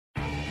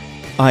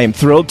I am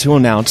thrilled to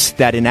announce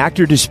that An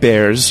Actor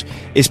Despairs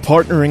is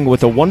partnering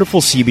with a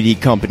wonderful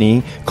CBD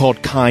company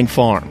called Kind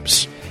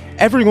Farms.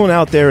 Everyone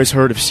out there has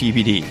heard of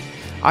CBD.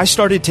 I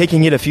started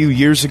taking it a few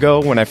years ago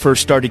when I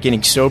first started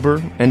getting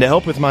sober and to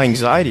help with my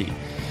anxiety.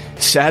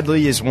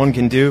 Sadly, as one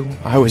can do,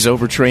 I was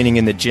overtraining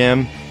in the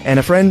gym, and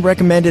a friend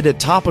recommended a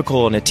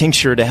topical and a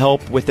tincture to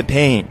help with the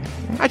pain.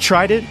 I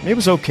tried it. It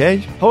was okay.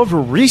 However,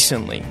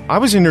 recently, I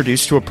was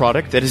introduced to a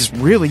product that has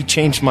really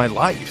changed my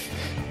life.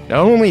 Not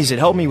only has it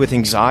helped me with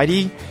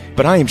anxiety,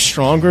 but I am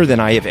stronger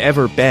than I have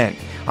ever been.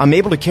 I'm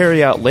able to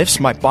carry out lifts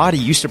my body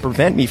used to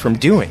prevent me from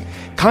doing.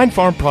 Kind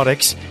Farm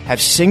products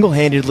have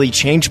single-handedly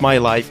changed my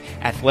life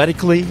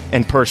athletically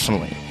and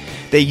personally.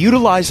 They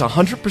utilize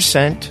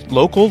 100%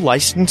 local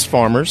licensed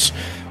farmers,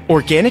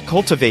 organic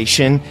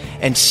cultivation,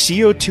 and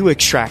CO2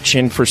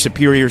 extraction for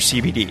superior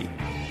CBD.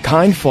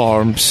 Kind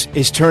Farms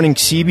is turning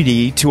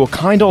CBD to a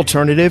kind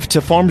alternative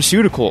to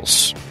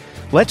pharmaceuticals.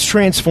 Let's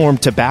transform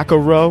Tobacco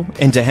Row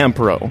into Hemp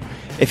Row.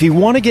 If you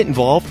want to get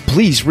involved,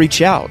 please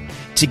reach out.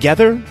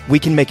 Together, we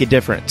can make a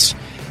difference.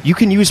 You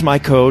can use my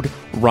code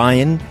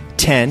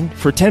RYAN10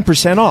 for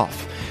 10%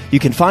 off. You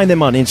can find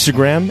them on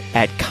Instagram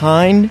at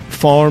Kind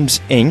Farms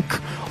Inc.,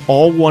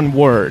 all one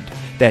word.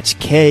 That's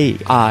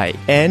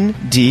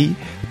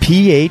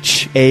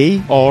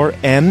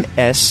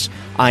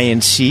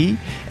KINDPHARMSINC,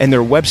 and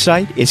their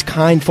website is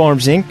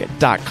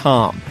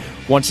kindfarmsinc.com.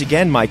 Once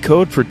again, my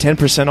code for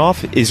 10%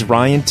 off is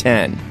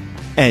RYAN10.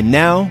 And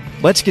now,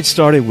 let's get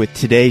started with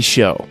today's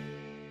show.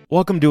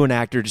 Welcome to An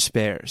Actor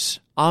Despairs.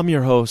 I'm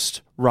your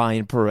host,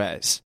 Ryan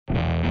Perez.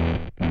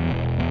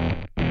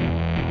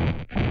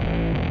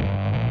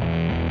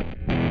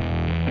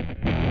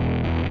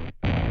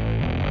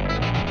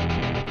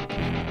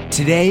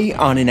 Today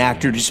on An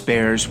Actor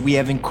Despairs, we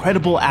have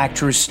incredible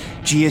actress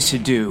Gia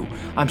Sidhu.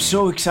 I'm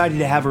so excited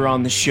to have her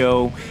on the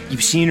show.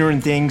 You've seen her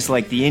in things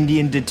like The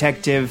Indian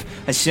Detective,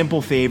 A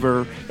Simple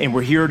Favor, and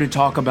we're here to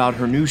talk about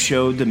her new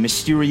show, The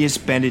Mysterious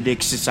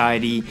Benedict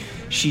Society.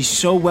 She's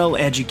so well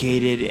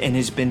educated and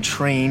has been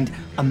trained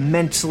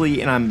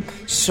immensely, and I'm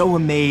so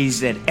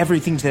amazed at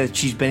everything that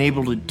she's been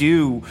able to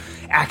do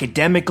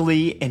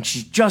academically, and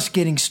she's just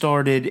getting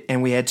started,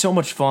 and we had so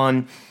much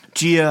fun.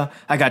 Gia,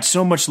 I got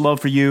so much love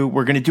for you.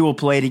 We're going to do a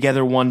play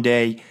together one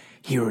day.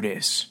 Here it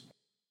is.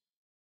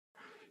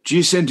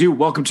 Gia Sidhu,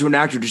 welcome to An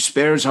Actor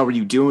Despairs. How are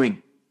you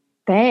doing?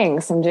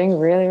 Thanks. I'm doing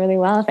really, really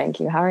well. Thank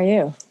you. How are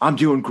you? I'm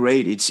doing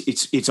great.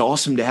 It's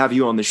awesome to have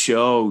you on the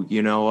show.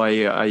 You know,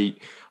 I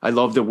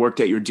love the work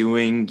that you're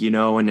doing, you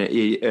know, and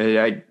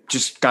I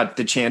just got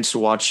the chance to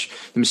watch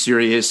The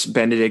Mysterious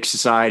Benedict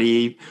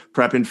Society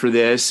prepping for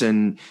this.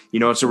 And, you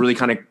know, it's a really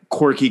kind of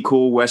quirky,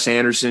 cool Wes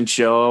Anderson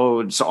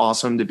show. It's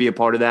awesome to be a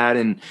part of that.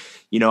 And,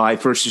 you know, I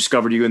first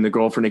discovered you in The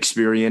Girlfriend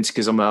Experience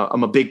because I'm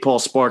a big Paul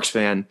Sparks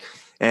fan.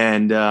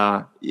 And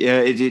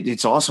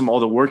it's awesome, all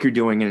the work you're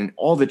doing and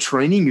all the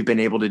training you've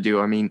been able to do.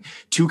 I mean,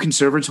 2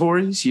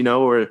 conservatories, you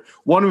know, or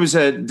one was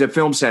at the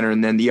Film Center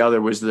and then the other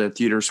was the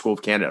Theatre School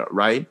of Canada,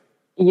 right?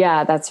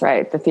 Yeah, that's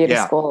right. The theater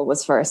school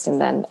was first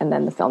and then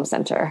the Film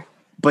Center.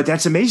 But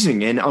that's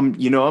amazing. And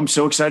I'm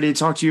so excited to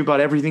talk to you about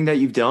everything that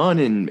you've done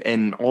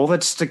and all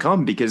that's to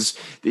come because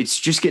it's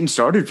just getting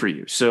started for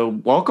you. So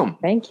welcome.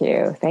 Thank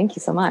you. Thank you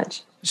so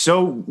much.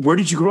 So where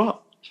did you grow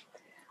up?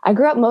 I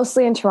grew up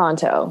mostly in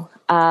Toronto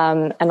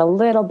and a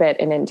little bit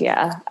in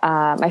India.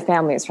 My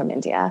family is from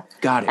India.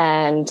 Got it.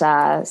 And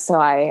so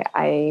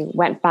I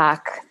went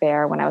back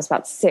there when I was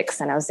about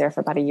 6 and I was there for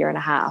about a year and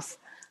a half.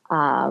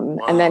 Wow.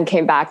 And then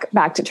came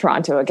back to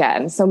Toronto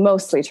again. So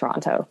mostly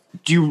Toronto.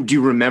 Do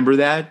you remember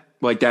that?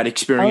 Like that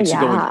experience? Oh,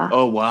 yeah.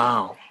 Oh,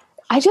 wow.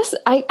 I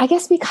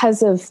guess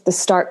because of the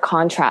stark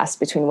contrast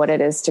between what it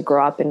is to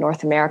grow up in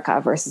North America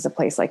versus a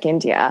place like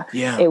India,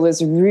 it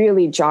was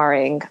really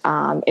jarring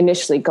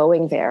initially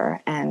going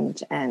there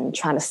and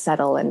trying to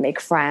settle and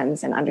make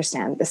friends and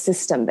understand the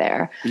system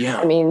there. Yeah.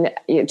 I mean,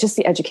 just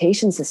the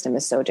education system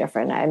is so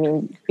different. I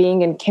mean,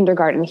 being in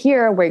kindergarten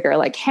here where you're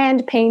like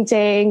hand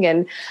painting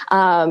and,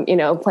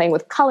 playing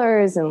with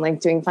colors and like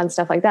doing fun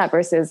stuff like that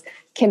versus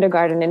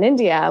kindergarten in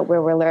India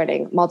where we're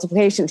learning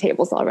multiplication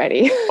tables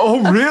already.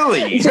 Oh,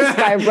 really? Just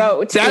by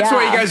rote. That's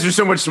why you guys are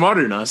so much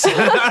smarter than us.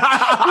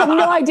 I have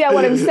no idea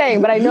what I'm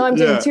saying, but I know I'm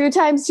doing 2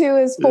 times 2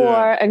 is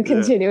 4 and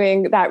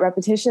continuing that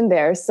repetition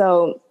there.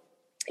 So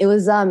it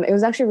was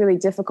actually really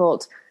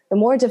difficult. The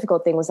more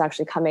difficult thing was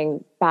actually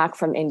coming back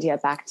from India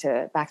back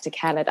to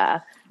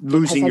Canada.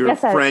 Losing your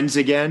friends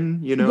again,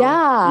 you know?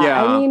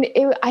 Yeah. I mean,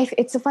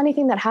 it's a funny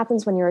thing that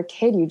happens when you're a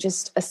kid. You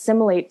just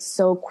assimilate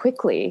so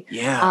quickly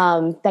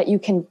that you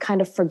can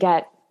kind of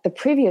forget the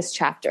previous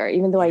chapter,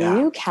 even though I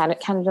knew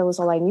Canada was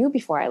all I knew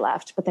before I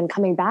left. But then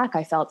coming back,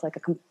 I felt like a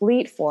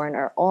complete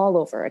foreigner all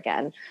over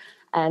again.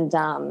 And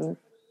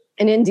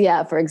in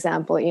India, for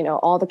example,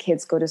 all the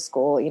kids go to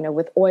school,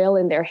 with oil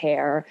in their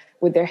hair,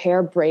 with their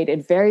hair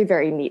braided very,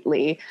 very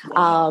neatly,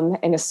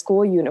 in a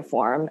school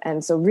uniform.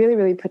 And so really,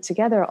 really put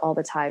together all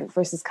the time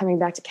versus coming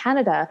back to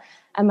Canada.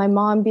 and my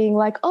mom being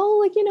like, oh,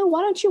 like,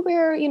 why don't you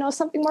wear,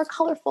 something more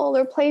colorful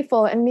or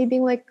playful? And me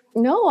being like,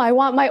 no, I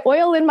want my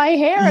oil in my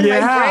hair and my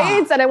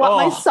braids, and I want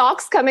my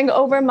socks coming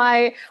over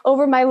my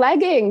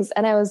leggings.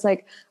 And I was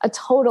like a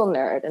total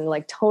nerd and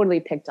like totally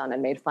picked on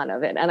and made fun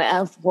of it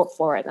and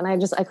for it. And I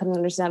couldn't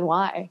understand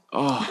why.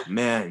 Oh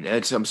man,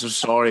 I'm so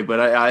sorry, but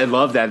I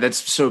love that. That's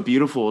so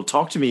beautiful.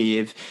 Talk to me,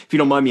 if you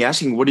don't mind me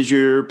asking, what did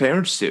your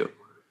parents do?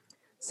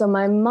 So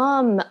my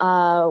mom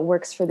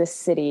works for the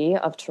city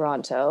of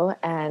Toronto,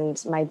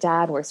 and my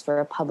dad works for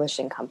a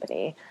publishing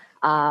company.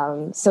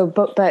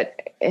 But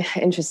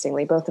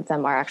interestingly, both of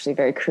them are actually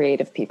very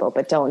creative people,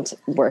 but don't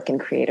work in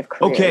creative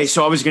careers. Okay,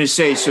 so I was going to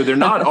say, so they're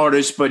not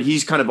artists, but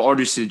he's kind of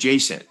artist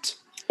adjacent.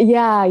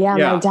 Yeah.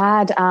 My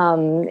dad,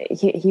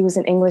 he was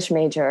an English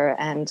major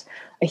and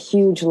a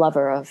huge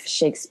lover of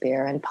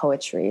Shakespeare and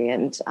poetry,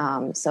 and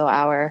so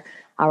our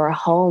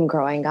home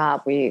growing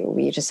up,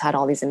 we just had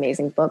all these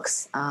amazing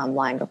books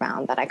lying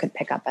around that I could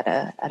pick up at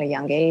a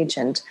young age.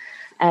 And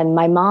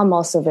my mom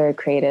also very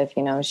creative.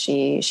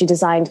 She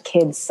designed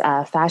kids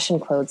fashion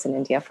clothes in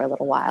India for a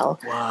little while.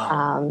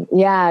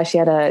 Wow. She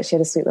had a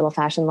sweet little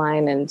fashion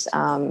line,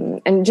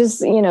 and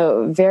just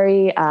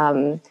very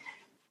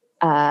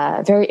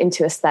very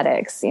into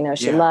aesthetics.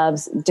 She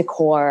loves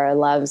decor,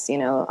 loves,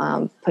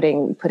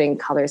 putting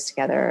colors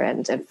together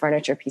and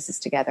furniture pieces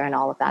together and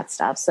all of that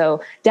stuff.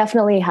 So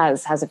definitely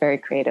has a very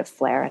creative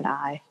flair and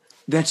eye.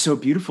 That's so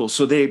beautiful.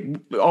 So they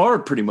are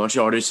pretty much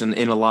artists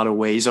in a lot of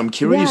ways. I'm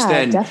curious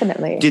then,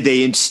 definitely. Did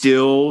they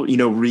instill,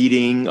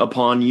 reading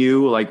upon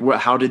you? Like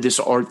how did this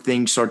art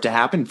thing start to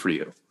happen for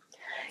you?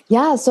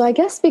 Yeah, so I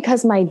guess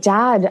because my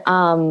dad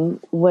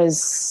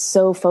was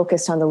so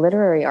focused on the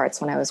literary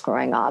arts when I was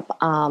growing up,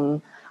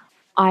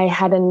 I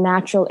had a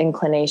natural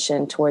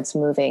inclination towards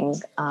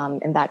moving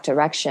in that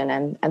direction,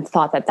 and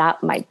thought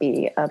that might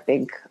be a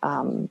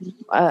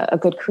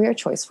good career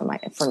choice for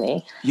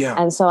me. Yeah.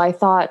 And so I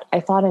thought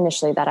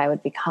initially that I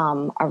would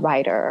become a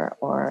writer,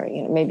 or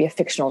maybe a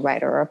fictional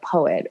writer, or a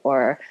poet,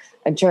 or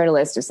a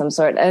journalist of some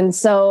sort. And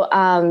so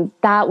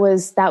that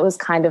was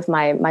kind of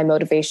my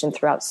motivation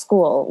throughout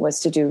school, was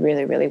to do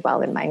really, really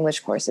well in my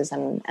English courses.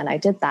 And I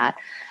did that.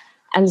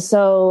 And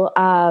so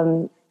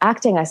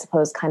acting, I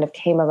suppose, kind of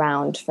came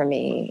around for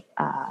me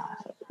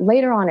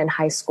later on in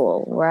high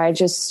school, where I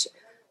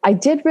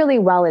did really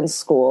well in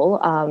school,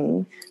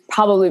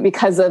 probably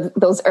because of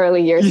those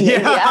early years in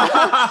India.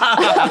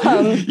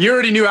 You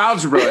already knew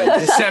algebra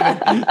at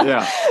 7.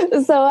 Yeah.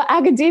 So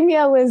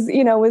academia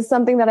was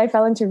something that I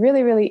fell into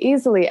really, really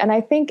easily. And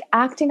I think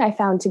acting I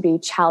found to be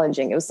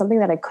challenging. It was something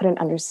that I couldn't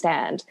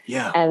understand.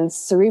 Yeah. And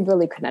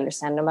cerebrally couldn't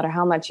understand, no matter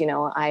how much,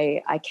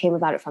 I came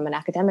about it from an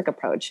academic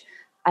approach.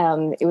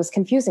 It was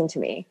confusing to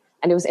me,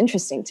 and it was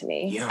interesting to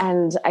me. Yeah.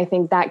 And I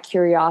think that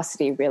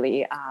curiosity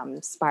really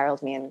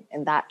spiraled me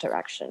in that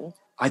direction.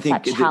 I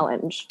think that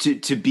challenge.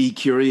 To be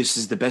curious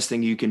is the best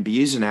thing you can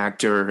be as an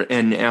actor.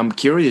 And I'm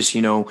curious,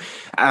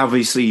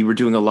 obviously you were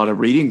doing a lot of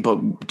reading,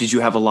 but did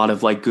you have a lot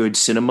of like good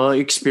cinema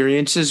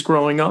experiences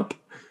growing up?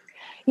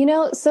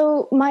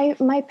 So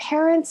my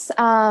parents,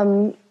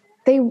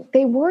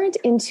 they weren't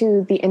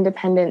into the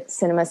independent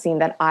cinema scene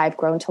that I've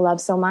grown to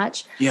love so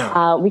much.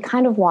 Yeah. We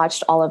kind of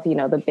watched all of,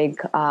 the big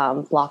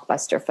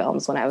blockbuster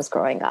films when I was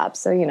growing up.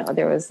 So,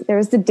 there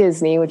was the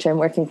Disney, which I'm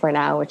working for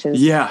now, which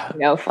is,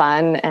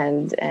 fun.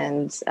 And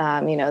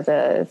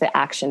the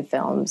action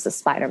films, the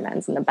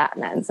Spider-Mans and the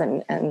Batmans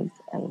and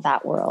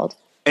that world.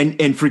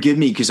 And forgive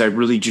me, because I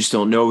really just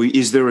don't know.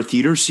 Is there a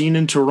theater scene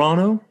in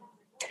Toronto?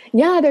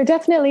 Yeah, there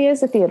definitely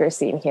is a theater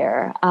scene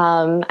here.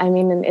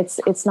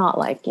 It's not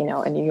like,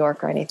 in New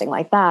York or anything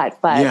like that,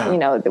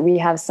 but we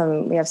have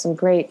some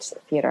great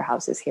theater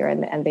houses here,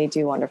 and they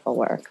do wonderful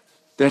work.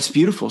 That's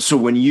beautiful. So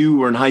when you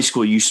were in high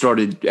school, you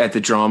started at the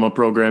drama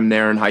program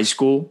there in high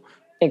school?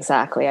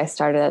 Exactly. I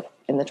started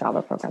in the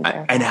drama program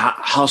there. And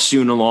how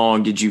soon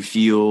along did you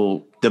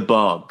feel the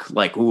bug?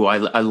 Like, ooh, I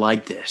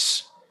like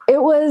this.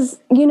 It was,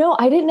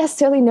 I didn't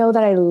necessarily know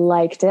that I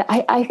liked it.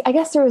 I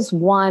guess there was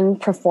one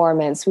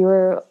performance.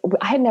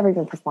 I had never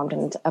even performed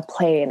in a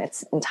play in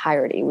its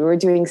entirety. We were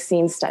doing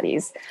scene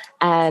studies,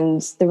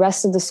 and the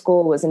rest of the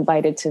school was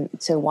invited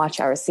to watch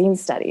our scene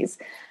studies.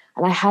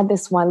 And I had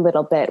this one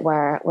little bit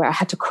where I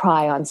had to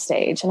cry on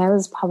stage, and I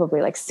was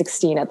probably like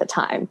 16 at the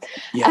time.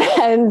 Yeah.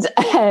 And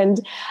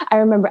I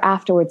remember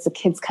afterwards the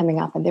kids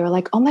coming up and they were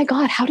like, "Oh my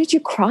God, how did you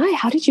cry?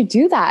 How did you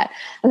do that?"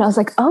 And I was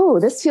like,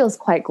 "Oh, this feels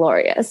quite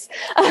glorious."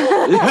 So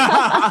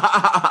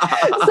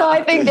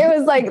I think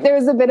there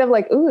was a bit of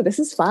like, "Ooh, this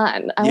is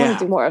fun. I want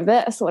to do more of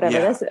this, whatever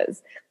this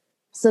is."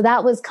 So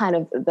that was kind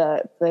of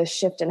the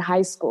shift in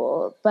high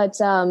school.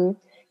 But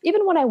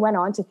even when I went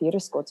on to theater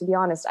school, to be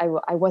honest,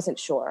 I wasn't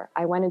sure.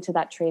 I went into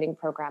that training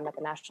program at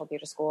the National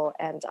Theater School,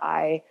 and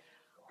I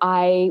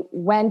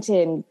went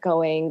in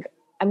going,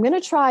 I'm going to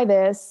try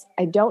this.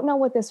 I don't know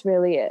what this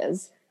really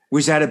is.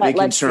 Was that a big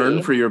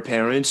concern for your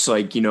parents,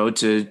 like,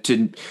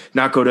 to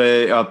not go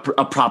to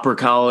a proper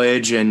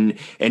college and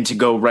to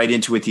go right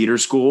into a theater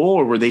school,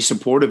 or were they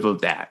supportive of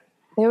that?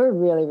 They were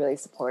really, really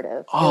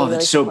supportive. Oh,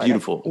 that's so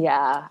beautiful.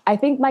 Yeah. I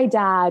think my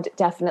dad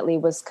definitely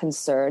was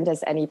concerned,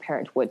 as any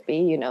parent would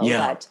be,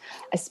 that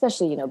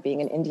especially,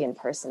 being an Indian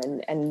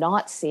person and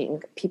not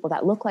seeing people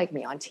that look like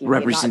me on TV.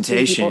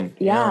 Representation.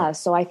 People,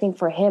 so I think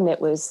for him,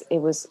 he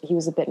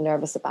was a bit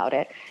nervous about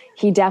it.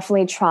 He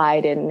definitely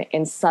tried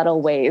in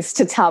subtle ways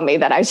to tell me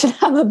that I should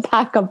have a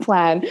backup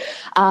plan.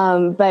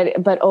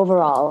 But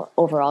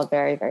overall,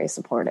 very, very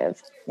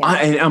supportive. Yeah.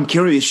 I'm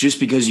curious, just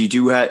because you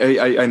do have,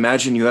 I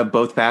imagine you have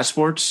both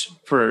passports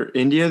for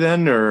India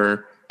then,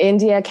 or?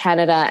 India,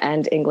 Canada,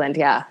 and England.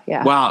 Yeah.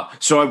 Wow.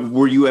 So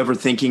were you ever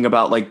thinking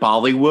about like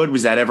Bollywood?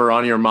 Was that ever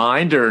on your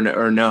mind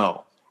or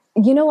no?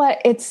 You know what?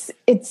 It's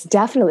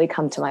definitely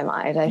come to my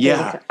mind.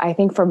 I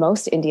think for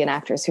most Indian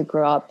actors who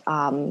grew up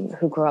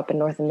in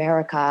North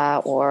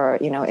America or,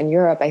 in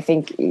Europe, I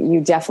think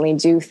you definitely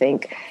do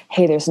think,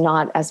 hey, there's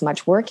not as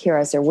much work here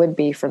as there would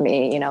be for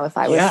me, if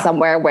I was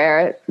somewhere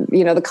where,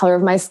 the color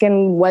of my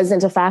skin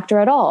wasn't a factor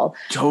at all.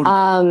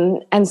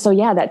 Totally. And so,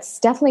 that's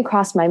definitely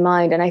crossed my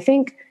mind. And I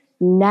think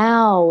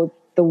now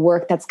the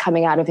work that's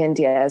coming out of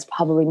India is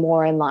probably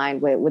more in line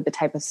with the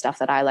type of stuff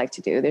that I like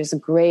to do. There's a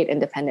great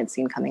independent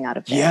scene coming out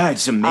of there. Yeah,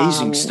 it's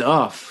amazing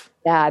stuff.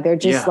 Yeah, they're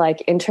just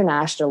like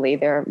internationally,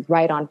 they're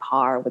right on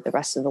par with the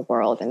rest of the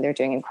world, and they're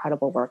doing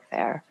incredible work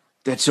there.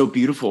 That's so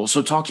beautiful.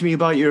 So talk to me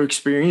about your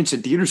experience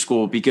at theater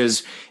school,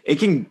 because it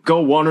can go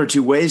one or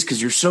two ways,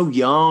 because you're so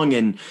young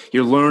and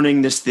you're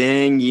learning this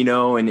thing,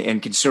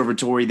 and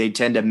conservatory, they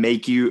tend to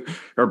make you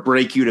or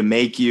break you to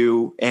make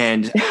you.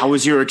 And how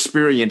was your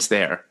experience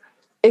there?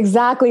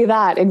 Exactly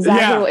that.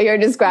 What you're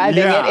describing.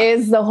 Yeah. It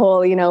is the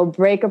whole,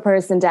 break a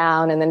person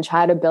down and then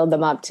try to build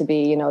them up to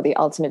be, the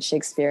ultimate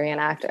Shakespearean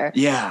actor.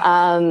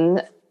 Yeah.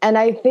 And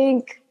I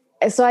think,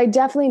 so I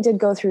definitely did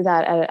go through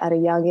that at a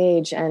young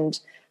age. And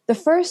the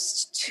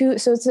first two,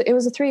 it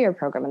was a 3-year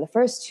program. And the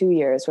first 2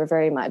 years were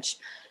very much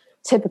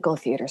typical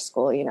theater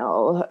school,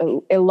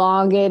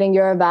 elongating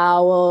your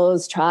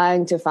vowels,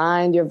 trying to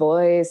find your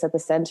voice at the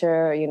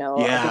center,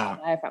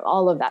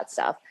 all of that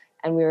stuff.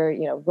 And we were,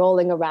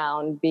 rolling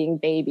around, being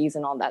babies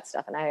and all that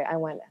stuff. And I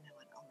went,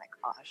 oh my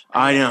gosh.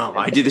 I know.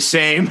 I did the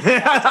same.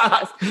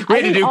 I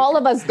think all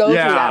of us go through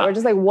that. We're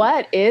just like,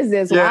 what is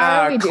this? Yeah,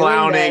 why are we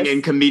clowning doing this?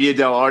 and Commedia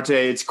dell'arte.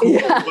 It's cool,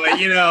 but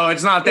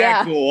it's not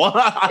that cool.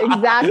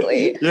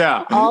 Exactly.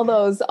 Yeah. All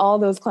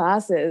those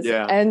classes.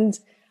 Yeah. And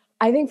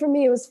I think for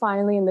me, it was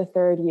finally in the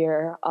 3rd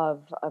year of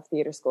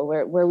theater school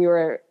where we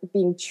were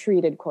being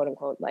treated, quote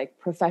unquote, like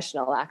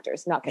professional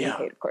actors, not getting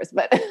paid, of course,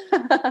 but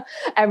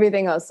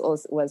everything else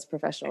was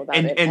professional about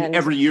it. And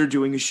every year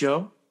doing a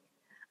show?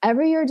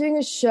 Every year doing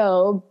a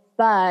show.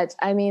 But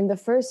I mean, the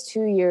first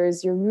 2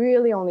 years, you're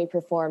really only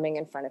performing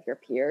in front of your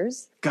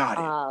peers.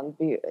 Got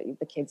it.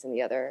 The kids in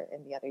the other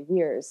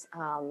years.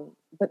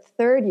 But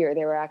 3rd year,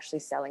 they were actually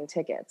selling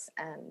tickets,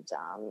 and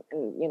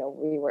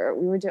we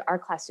were our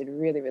class did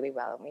really, really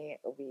well. We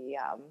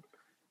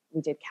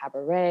did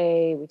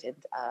cabaret. We did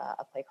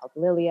a play called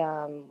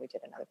Lilium. We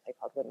did another play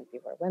called Women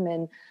Beware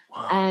Women.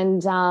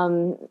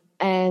 Wow.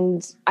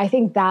 And I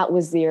think that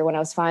was the year when I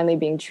was finally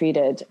being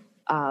treated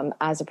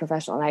as a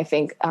professional. And I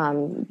think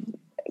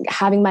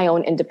having my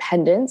own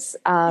independence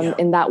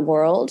in that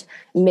world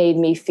made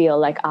me feel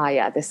like,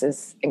 this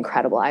is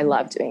incredible. I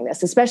love doing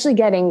this, especially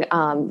getting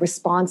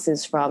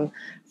responses from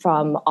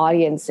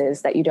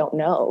audiences that you don't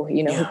know,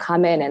 who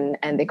come in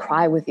and they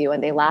cry with you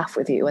and they laugh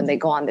with you and they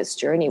go on this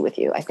journey with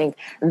you. I think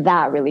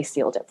that really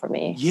sealed it for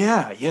me.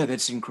 Yeah,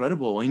 that's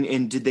incredible.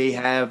 And did they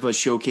have a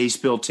showcase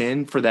built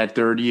in for that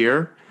 3rd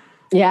year?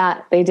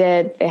 Yeah, they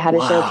did. They had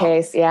a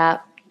showcase. Yeah.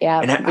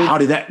 And how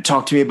did that,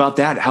 talk to me about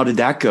that? How did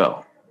that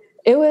go?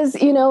 It was,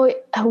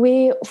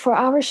 for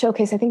our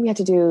showcase, I think we had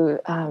to do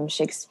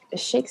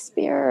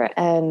Shakespeare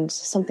and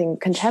something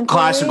contemporary.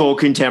 Classical,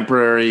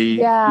 contemporary.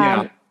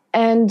 Yeah.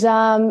 And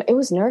it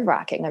was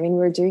nerve-wracking. I mean, we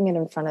were doing it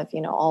in front of,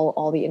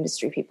 all the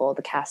industry people,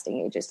 the casting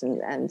agents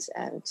and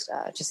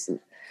just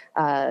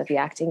the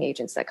acting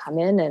agents that come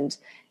in. And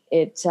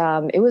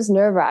it was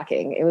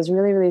nerve-wracking. It was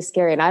really, really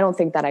scary. And I don't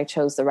think that I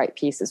chose the right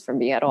pieces for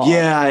me at all.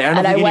 Yeah, I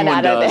don't think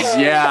anyone does.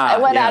 Yeah. I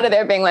went out of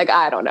there being like,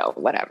 I don't know,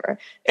 whatever.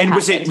 And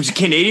was it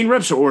Canadian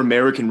reps or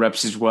American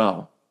reps as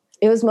well?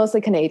 It was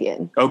mostly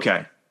Canadian.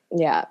 Okay.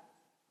 Yeah.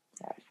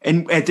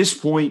 And at this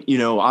point,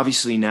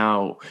 obviously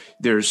now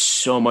there's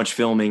so much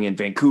filming in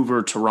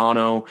Vancouver,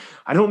 Toronto.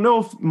 I don't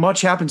know if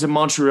much happens in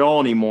Montreal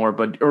anymore,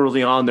 but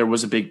early on there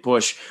was a big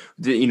push.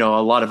 A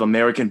lot of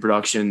American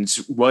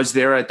productions. Was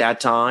there at that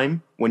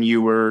time when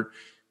you were?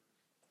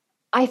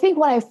 I think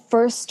when I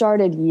first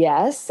started,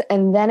 yes.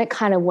 And then it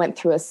kind of went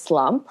through a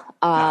slump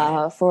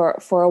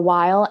for a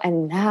while.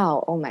 And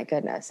now, oh my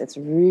goodness, it's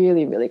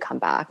really, really come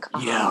back.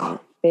 Yeah.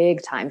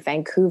 Big time.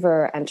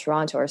 Vancouver and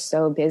Toronto are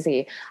so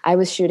busy. I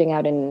was shooting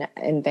out in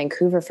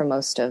Vancouver for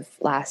most of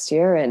last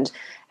year, and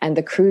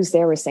the crews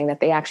there were saying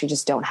that they actually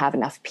just don't have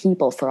enough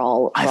people for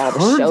all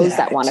the shows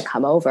that want to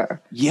come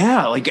over.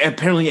 Yeah, like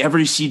apparently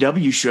every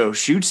CW show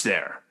shoots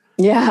there.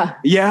 Yeah.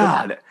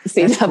 Yeah.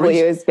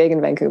 CW is big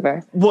in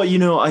Vancouver. Well,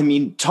 I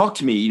mean, talk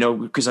to me,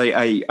 because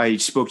I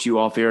spoke to you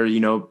off air,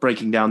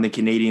 breaking down the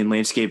Canadian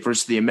landscape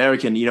versus the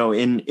American.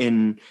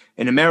 In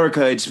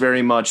America, it's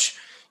very much,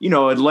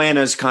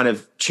 Atlanta's kind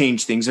of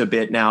changed things a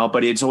bit now,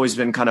 but it's always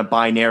been kind of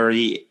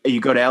binary.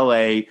 You go to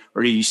LA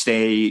or you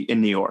stay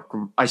in New York.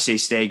 I say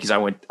stay because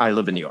I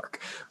live in New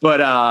York. But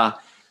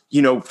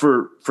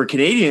for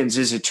Canadians,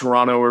 is it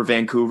Toronto or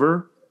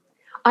Vancouver?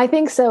 I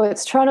think so.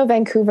 It's Toronto,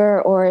 Vancouver,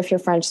 or if you're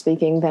French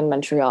speaking, then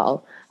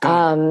Montreal.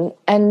 And,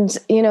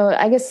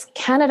 I guess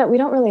Canada, we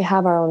don't really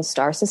have our own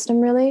star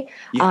system really.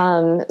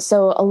 Yeah.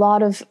 So a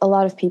lot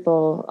of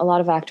people, a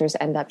lot of actors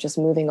end up just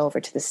moving over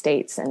to the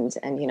States and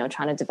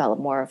trying to develop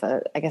more of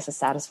a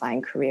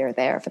satisfying career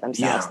there for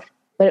themselves. Yeah.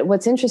 But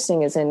what's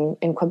interesting is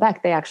in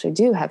Quebec, they actually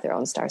do have their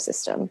own star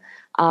system.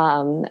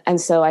 And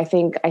so I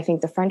think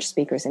the French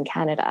speakers in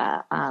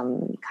Canada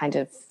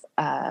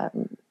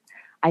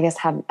I guess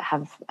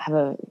have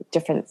a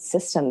different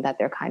system that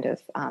they're kind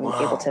of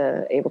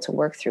able to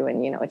work through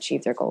and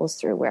achieve their goals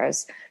through.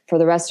 Whereas for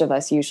the rest of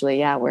us,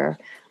 usually,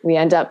 we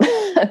end up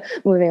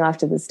moving off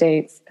to the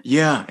States.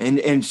 Yeah,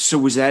 and so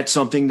was that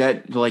something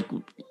that like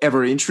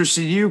ever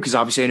interested you? Because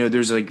obviously I know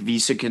there's like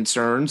visa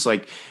concerns.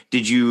 Like,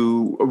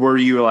 were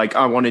you like,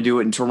 I want to do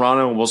it in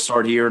Toronto and we'll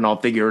start here and I'll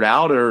figure it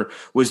out, or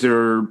was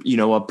there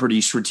a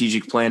pretty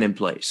strategic plan in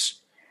place?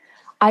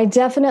 I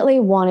definitely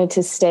wanted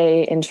to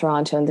stay in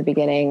Toronto in the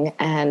beginning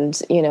and,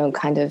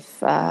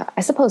 I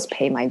suppose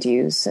pay my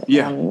dues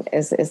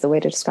is the way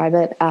to describe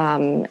it,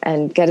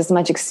 and get as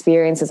much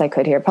experience as I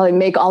could here, probably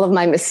make all of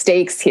my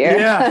mistakes here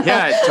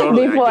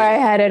totally. Before I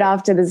headed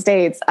off to the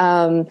States.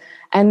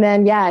 And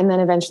then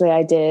eventually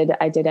I did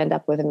end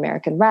up with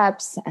American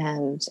Reps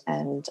and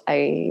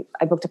I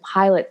booked a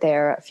pilot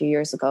there a few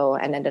years ago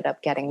and ended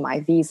up getting my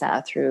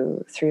visa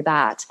through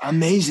that.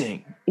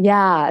 Amazing.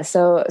 Yeah.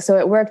 So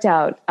it worked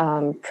out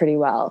pretty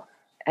well.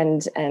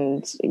 And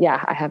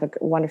I have a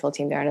wonderful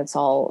team there and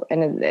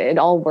it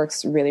all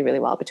works really, really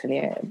well between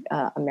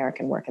the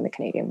American work and the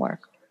Canadian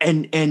work.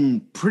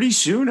 And pretty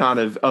soon out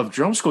of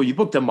drone school, you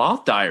booked the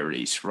Moth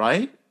Diaries,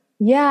 right?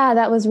 Yeah,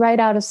 that was right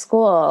out of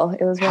school.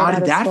 It was right How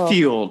did that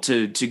feel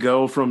to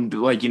go from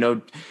like,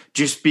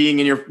 just being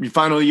in your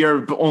final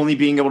year, only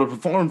being able to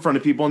perform in front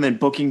of people and then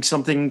booking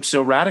something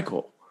so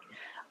radical?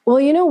 Well,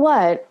 you know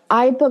what?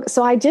 I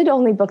did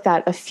only book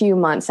that a few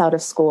months out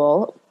of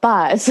school,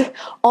 but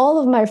all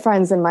of my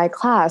friends in my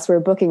class were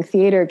booking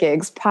theater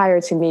gigs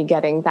prior to me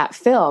getting that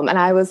film. And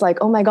I was like,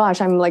 oh my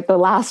gosh, I'm like the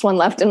last one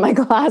left in my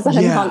class and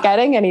I'm not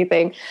getting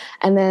anything.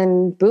 And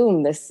then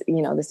boom, this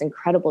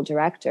incredible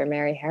director,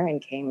 Mary Herron,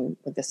 came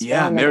with this film.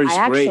 Yeah, Mary's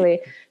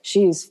great.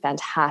 She's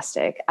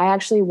fantastic. I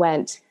actually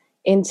went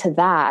into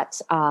that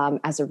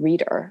as a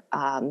reader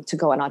to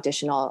go and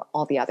audition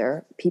all the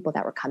other people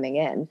that were coming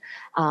in.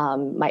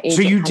 My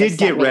agent. So you did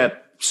get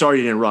rep.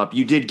 Sorry to interrupt.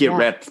 You did get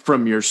rep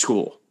from your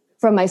school.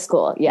 From my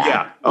school, yeah.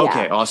 Yeah.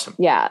 Okay. Yeah. Awesome.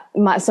 Yeah.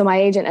 So my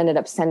agent ended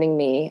up sending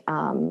me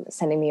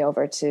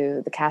over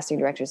to the casting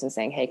directors and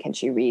saying, "Hey, can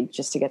she read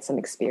just to get some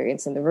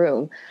experience in the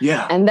room?"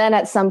 Yeah. And then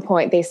at some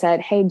point they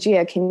said, "Hey,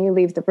 Gia, can you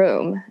leave the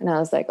room?" And I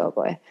was like, "Oh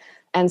boy."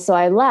 And so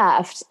I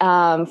left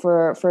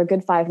for a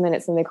good 5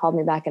 minutes, and they called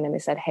me back in and they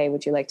said, "Hey,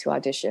 would you like to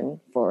audition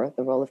for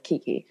the role of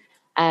Kiki?"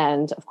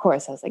 And of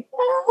course I was like,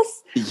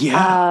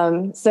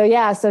 yes.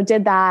 Yeah. So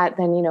did that,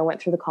 then,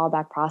 went through the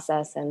callback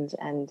process and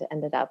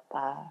ended up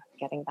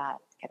getting that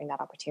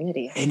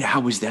opportunity. And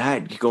how was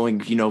that going,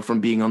 from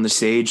being on the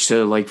stage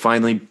to like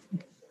finally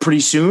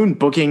pretty soon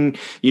booking,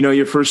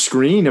 your first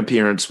screen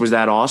appearance? Was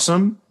that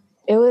awesome?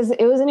 It was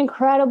an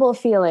incredible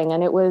feeling.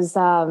 And it was,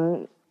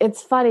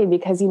 it's funny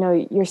because,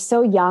 you're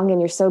so young and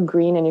you're so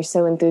green and you're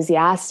so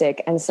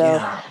enthusiastic. And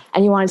so,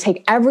 and you want to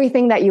take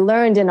everything that you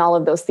learned in all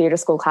of those theater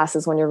school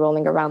classes when you're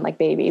rolling around like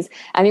babies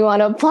and you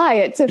want to apply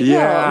it to film.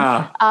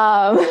 Yeah.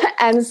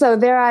 And so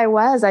there I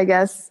was, I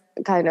guess,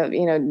 kind of,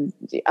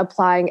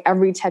 applying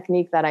every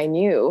technique that I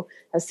knew.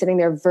 I was sitting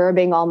there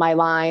verbing all my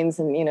lines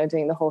and,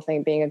 doing the whole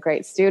thing, being a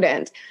great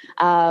student.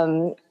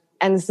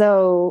 And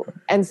so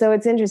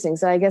it's interesting.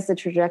 So I guess the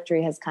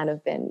trajectory has kind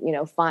of been,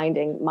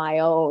 finding my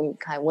own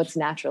kind of what's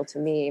natural to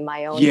me,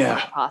 my own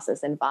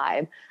process and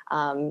vibe.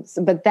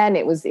 But then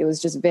it was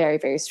just very,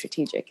 very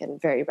strategic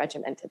and very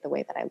regimented the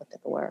way that I looked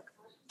at the work.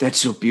 That's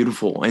so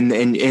beautiful. And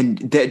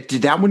did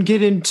that one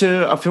get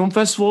into a film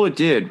festival? It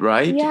did,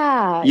 right?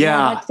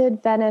 Yeah. It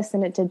did Venice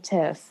and it did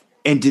TIFF.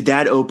 And did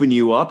that open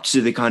you up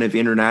to the kind of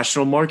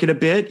international market a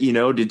bit?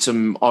 Did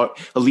some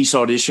at least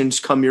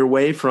auditions come your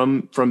way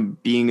from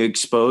being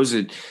exposed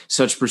at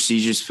such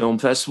prestigious film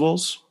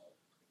festivals?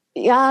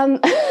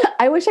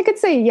 I wish I could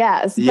say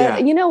yes,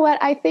 but you know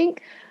what? I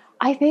think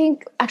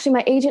actually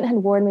my agent had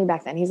warned me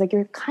back then. He's like,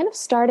 you're kind of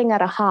starting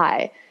at a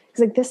high. He's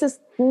like, this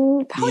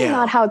probably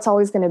not how it's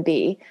always going to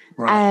be.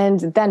 Right. And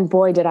then,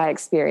 boy, did I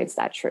experience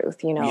that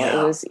truth. You know,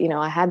 it was, you know,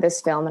 I had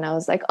this film and I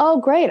was like, oh,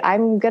 great,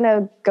 I'm going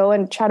to go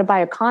and try to buy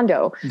a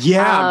condo.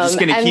 Yeah, I'm just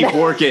going to keep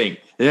working.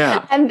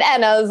 Yeah. And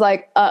then I was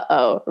like,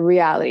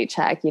 reality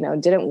check, you know,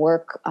 didn't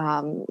work,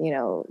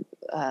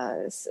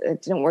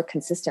 it didn't work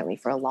consistently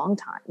for a long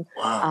time.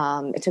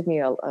 Wow. It took me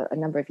a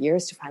number of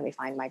years to finally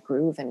find my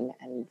groove and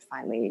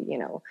finally, you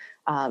know,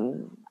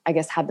 I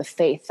guess have the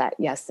faith that,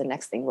 yes, the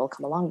next thing will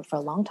come along. But for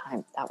a long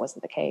time, that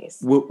wasn't the case.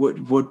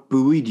 What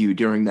buoyed you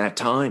during that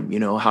time? You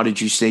know, how did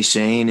you stay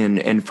sane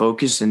and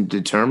focused and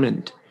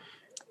determined?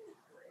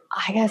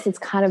 I guess it's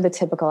kind of the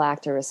typical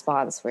actor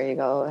response where you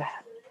go,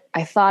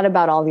 I thought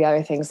about all the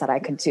other things that I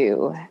could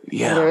do.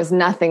 Yeah. And there was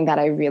nothing that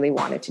I really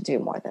wanted to do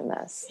more than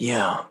this.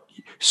 Yeah.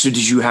 So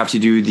did you have to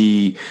do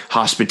the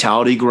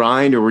hospitality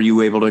grind, or were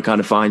you able to kind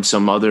of find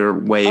some other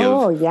way of?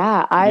 Oh,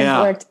 yeah.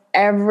 I've worked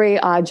every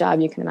odd job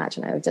you can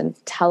imagine. I've done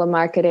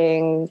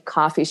telemarketing,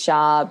 coffee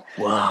shop,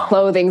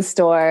 clothing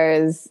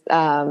stores.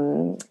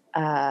 What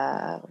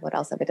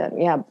else have I done?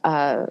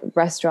 Yeah.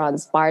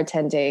 Restaurants,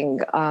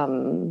 bartending,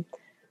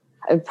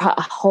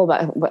 a whole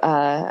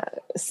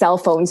cell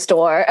phone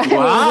store.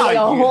 Wow.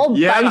 A whole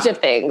bunch of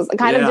things.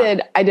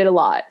 I did a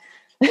lot.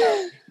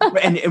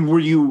 and were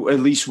you, at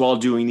least while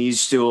doing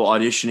these, still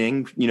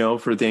auditioning, you know,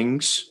 for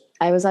things?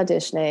 I was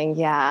auditioning,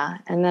 yeah.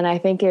 And then I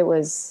think it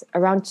was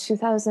around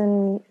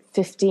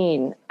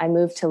 2015, I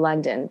moved to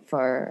London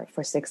for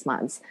 6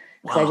 months.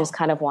 So I just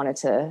kind of wanted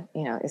to,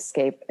 you know,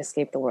 escape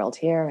the world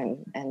here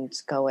and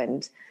go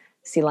and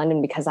see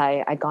London, because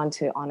I'd gone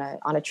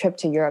on a trip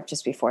to Europe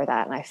just before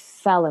that, and I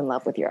fell in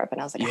love with Europe, and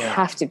I was like, I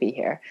have to be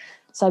here.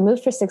 So I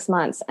moved for 6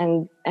 months,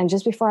 and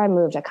just before I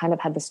moved, I kind of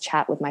had this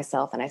chat with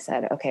myself, and I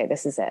said, okay,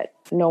 this is it.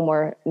 No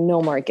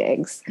more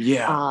gigs.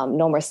 Yeah.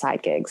 No more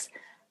side gigs.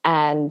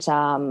 And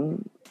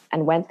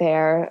went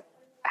there,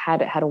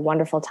 had a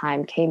wonderful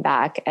time, came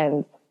back,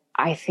 and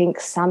I think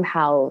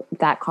somehow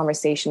that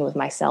conversation with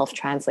myself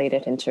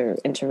translated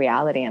into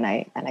reality, and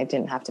I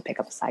didn't have to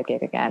pick up a side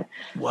gig again.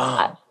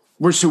 Wow.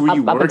 So were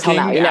you working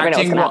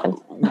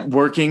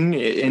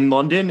in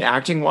London,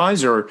 acting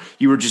wise, or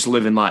you were just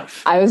living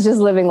life? I was just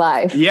living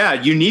life. Yeah,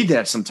 you need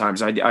that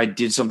sometimes. I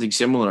did something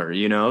similar,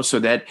 you know, so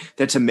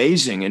that's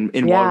amazing.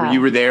 And while you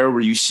were there,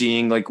 were you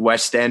seeing like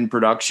West End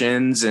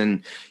productions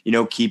and, you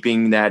know,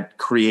 keeping that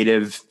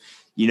creative,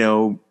 you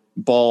know,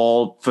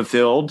 ball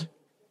fulfilled?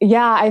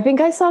 Yeah, I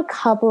think I saw a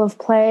couple of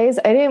plays.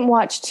 I didn't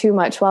watch too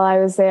much while I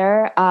was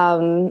there.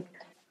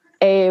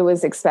 It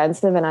was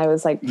expensive, and I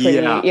was like pretty,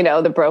 you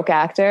know, the broke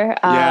actor.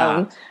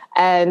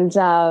 And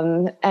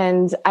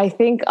I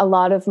think a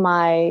lot of what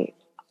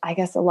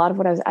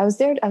I was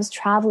there, I was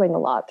traveling a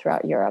lot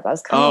throughout Europe. I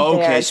was kind of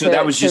there. Okay. So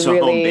that was just a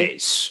home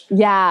base.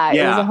 Yeah,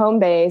 it was a home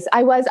base.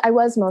 I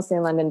was mostly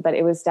in London, but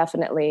it was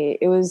definitely,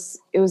 it was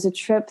a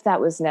trip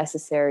that was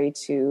necessary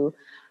to,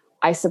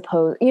 I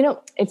suppose, you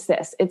know, it's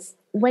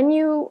when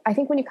you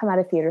come out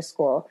of theater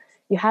school,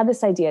 you have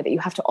this idea that you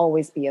have to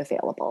always be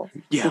available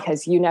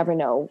because you never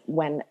know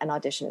when an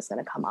audition is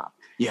going to come up.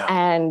 Yeah.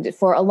 And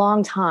for a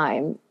long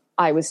time,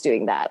 I was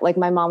doing that. Like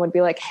my mom would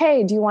be like,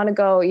 hey, do you want to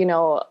go, you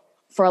know,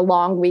 for a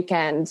long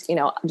weekend, you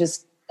know,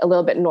 just a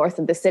little bit north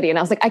of the city? And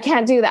I was like, I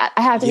can't do that.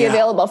 I have to be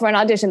available for an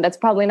audition that's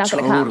probably not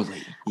going to come.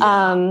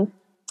 Yeah.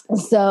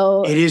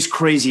 So it is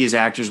crazy as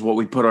actors what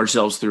we put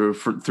ourselves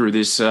through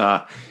this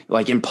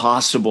like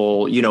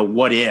impossible, you know,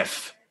 what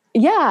if.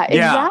 Yeah,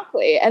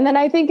 exactly. And then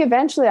I think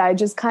eventually I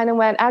just kind of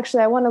went,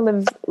 actually, I want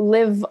to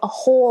live a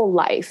whole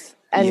life.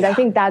 And I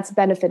think that's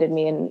benefited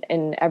me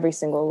in every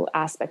single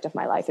aspect of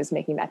my life, is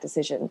making that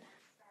decision.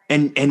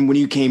 And when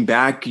you came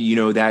back, you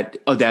know,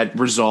 that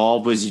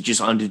resolve, was it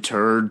just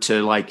undeterred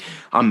to like,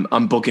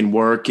 I'm booking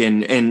work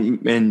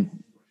and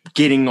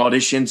getting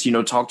auditions? You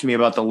know, talk to me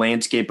about the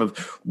landscape of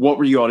what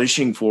were you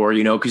auditioning for,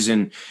 you know, because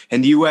in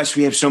the US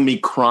we have so many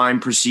crime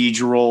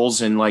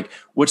procedurals, and like,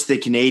 what's the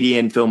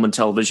Canadian film and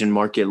television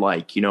market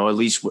like? You know, at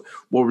least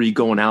what were you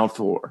going out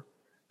for?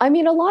 I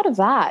mean, a lot of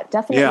that,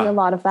 definitely a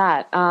lot of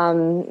that.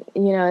 You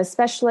know,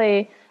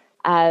 especially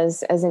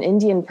as an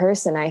Indian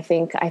person, I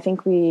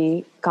think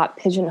we got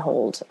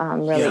pigeonholed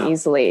really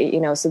easily,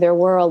 you know, so there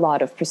were a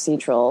lot of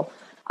procedural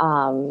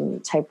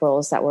type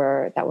roles that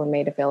were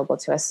made available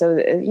to us. So,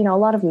 you know, a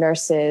lot of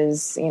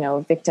nurses, you know,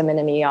 victim in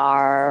an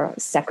ER,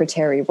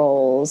 secretary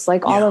roles,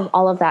 like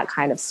all of that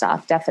kind of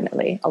stuff.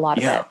 Definitely a lot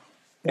of it. Yeah.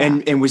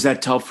 And was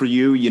that tough for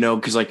you? You know,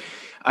 because like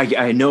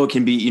I know it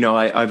can be, you know,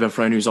 I have a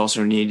friend who's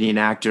also an Indian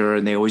actor,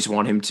 and they always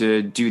want him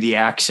to do the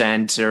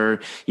accent or,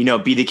 you know,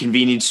 be the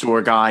convenience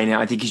store guy. And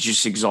I think he's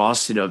just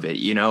exhausted of it.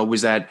 You know,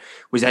 was that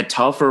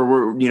tough, or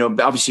were, you know,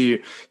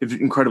 obviously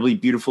incredibly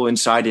beautiful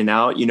inside and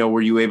out, you know,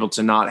 were you able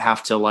to not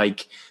have to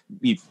like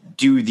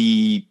do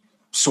the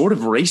sort of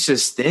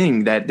racist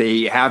thing that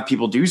they have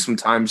people do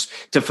sometimes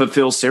to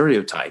fulfill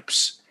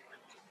stereotypes?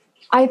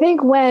 I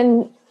think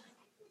when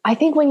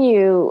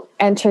you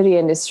enter the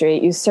industry,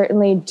 you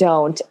certainly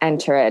don't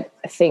enter it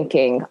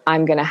thinking,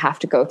 I'm going to have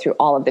to go through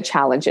all of the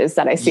challenges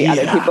that I see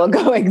other people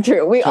going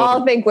through. We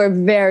all think we're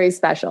very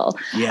special.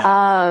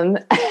 Yeah.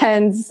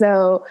 And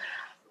so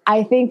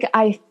I think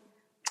I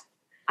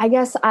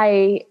guess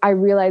I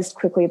realized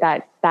quickly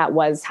that that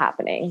was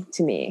happening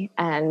to me,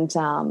 and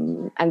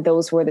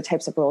those were the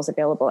types of roles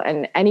available.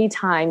 And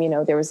anytime, you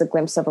know, there was a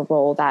glimpse of a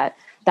role that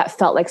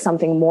felt like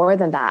something more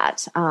than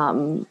that,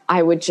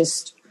 I would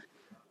just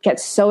get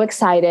so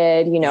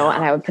excited, you know,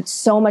 and I would put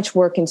so much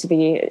work into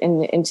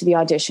the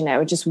audition. I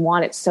would just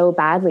want it so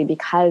badly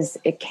because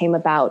it came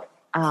about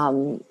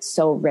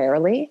so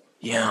rarely.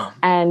 Yeah.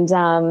 And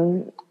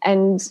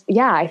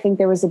yeah, I think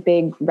there was a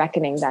big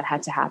reckoning that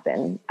had to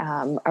happen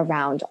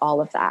around all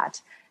of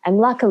that. And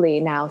luckily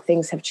now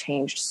things have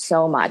changed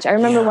so much. I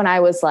remember when I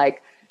was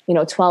like, you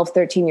know, 12,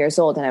 13 years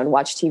old, and I would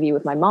watch TV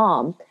with my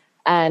mom.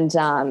 And,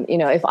 you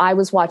know, if I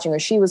was watching or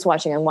she was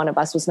watching and one of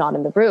us was not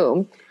in the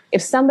room,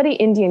 if somebody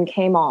Indian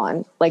came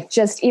on, like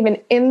just even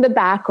in the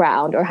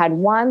background or had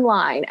one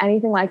line,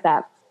 anything like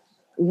that,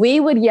 we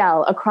would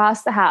yell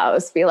across the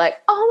house, be like,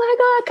 "Oh my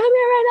God, come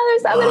here right now.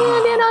 There's somebody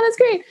Indian on the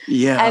screen."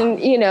 Yeah. And,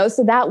 you know,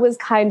 so that was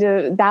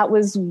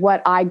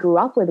what I grew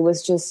up with,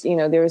 was just, you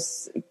know, there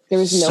was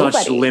nobody.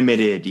 Such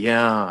limited.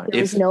 Yeah.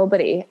 There was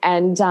nobody.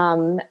 And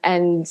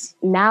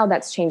now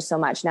that's changed so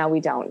much. Now we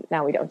don't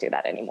do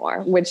that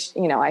anymore, which,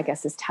 you know, I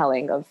guess is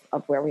telling of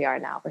where we are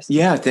now.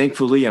 Yeah.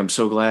 Thankfully, I'm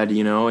so glad,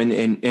 you know,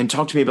 and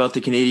talk to me about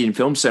the Canadian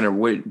Film Center.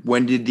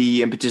 When did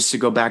the impetus to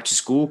go back to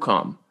school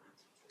come?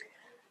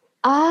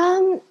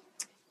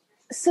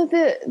 So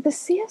the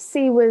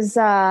CFC was,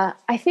 I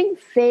think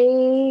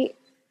it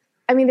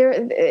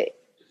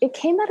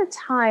came at a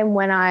time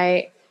when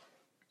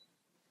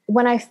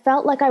I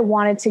felt like I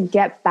wanted to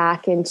get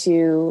back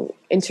into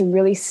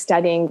really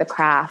studying the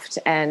craft.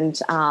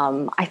 And,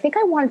 I think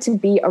I wanted to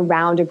be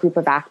around a group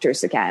of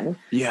actors again,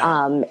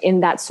 in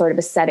that sort of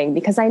a setting,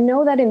 because I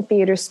know that in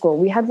theater school,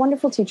 we had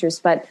wonderful teachers,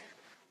 but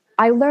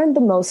I learned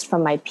the most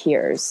from my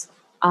peers.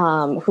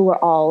 Who were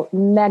all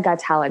mega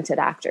talented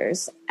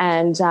actors.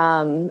 And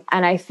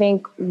I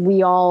think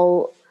we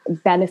all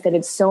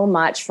benefited so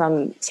much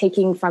from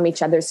taking from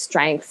each other's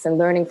strengths and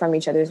learning from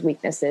each other's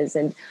weaknesses,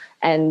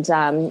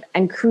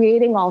 and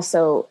creating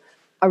also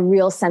a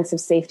real sense of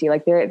safety.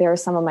 Like there are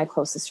some of my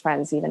closest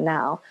friends even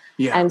now.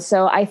 Yeah. And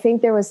so I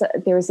think there was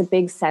a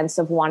big sense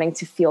of wanting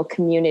to feel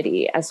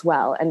community as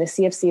well. And the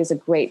CFC is a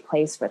great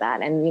place for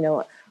that. And, you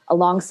know,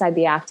 alongside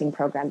the acting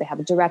program, they have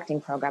a directing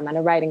program and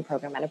a writing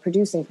program and a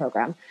producing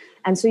program.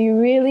 And so you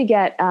really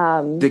get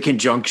the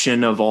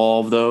conjunction of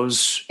all of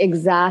those.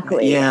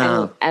 Exactly.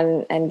 Yeah.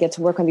 And get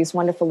to work on these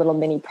wonderful little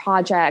mini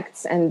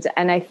projects. And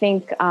I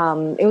think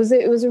it was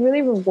a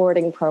really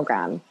rewarding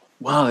program.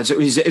 Wow. Is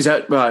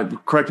that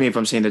correct me if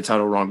I'm saying the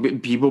title wrong,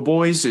 People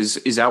Boys?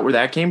 Is that where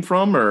that came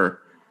from, or?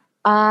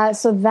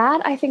 So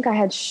that I think I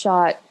had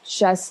shot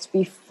just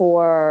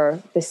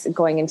before this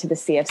going into the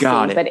CFC.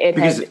 Got it. But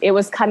it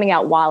was coming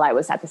out while I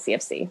was at the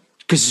CFC.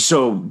 Because it's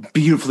so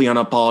beautifully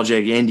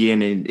unapologetic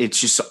Indian, and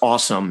it's just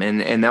awesome.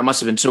 And that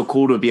must have been so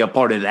cool to be a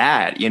part of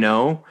that, you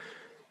know?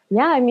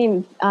 Yeah, I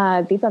mean,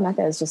 Deepa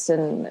Mehta is just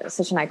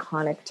such an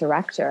iconic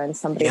director, and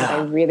somebody that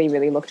I really,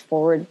 really looked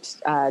forward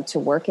to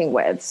working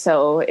with.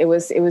 So it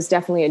was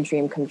definitely a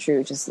dream come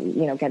true, just,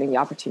 you know, getting the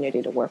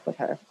opportunity to work with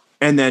her.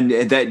 And then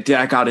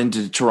that got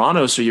into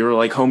Toronto, so you were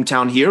like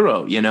hometown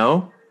hero, you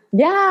know?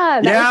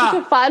 Yeah, that was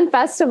such a fun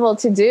festival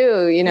to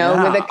do, you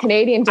know, with a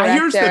Canadian director. I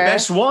hear it's the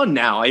best one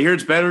now. I hear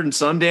it's better than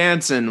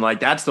Sundance, and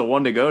like that's the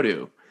one to go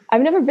to.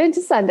 I've never been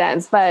to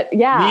Sundance, but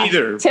yeah. Me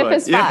either. TIFF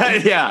is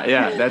fun.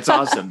 Yeah, that's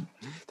awesome.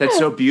 That's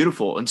so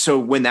beautiful. And so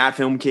when that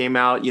film came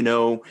out, you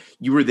know,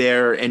 you were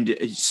there, and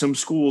some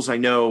schools I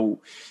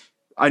know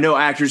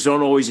actors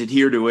don't always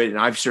adhere to it, and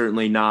I've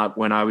certainly not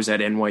when I was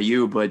at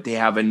NYU, but they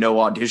have a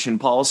no audition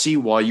policy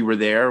while you were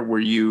there. Were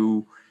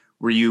you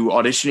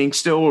auditioning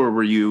still, or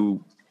were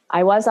you?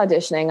 I was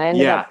auditioning. I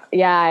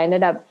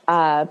ended up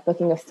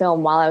booking a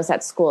film while I was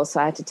at school, so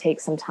I had to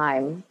take some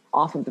time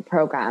off of the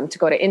program to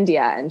go to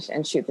India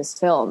and shoot this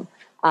film.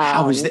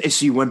 How was that?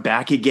 So you went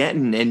back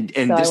again and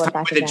so this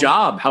time with a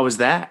job. How was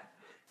that?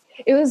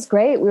 It was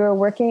great. We were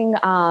working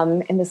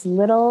in this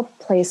little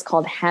place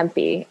called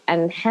Hampi,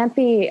 and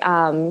Hampi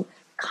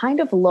kind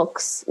of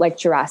looks like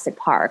Jurassic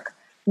Park.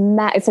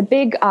 It's a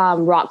big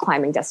rock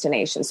climbing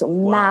destination, so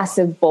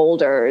massive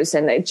boulders,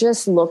 and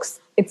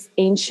it's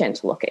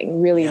ancient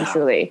looking, really and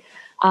truly.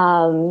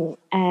 So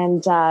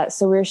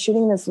we were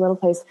shooting in this little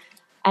place,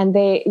 and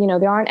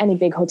there aren't any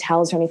big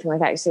hotels or anything like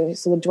that. So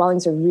the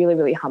dwellings are really,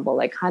 really humble,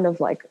 like kind of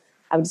like,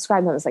 I would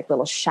describe them as like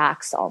little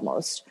shacks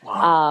almost.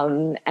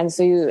 Wow. And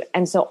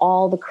so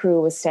all the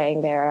crew was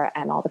staying there,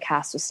 and all the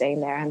cast was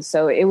staying there. And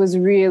so it was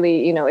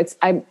really, you know, it's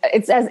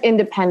as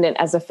independent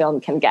as a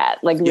film can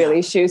get, like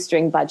really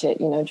shoestring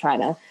budget, you know,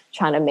 trying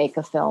to make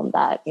a film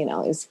that, you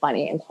know, is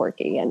funny and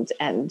quirky and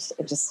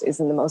it just is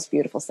in the most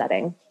beautiful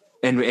setting.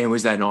 And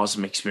was that an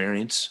awesome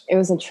experience? It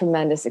was a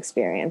tremendous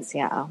experience.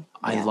 Yeah.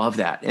 I love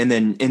that. And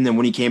then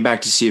when you came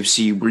back to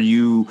CFC, were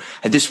you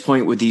at this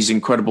point with these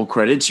incredible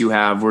credits you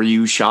have, were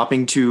you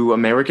shopping to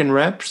American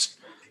reps?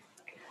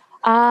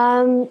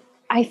 I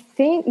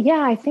think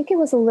it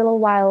was a little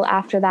while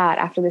after that,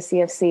 after the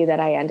CFC, that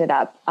I ended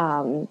up,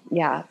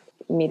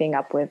 meeting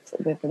up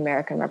with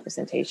American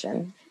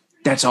representation.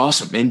 That's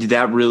awesome. And did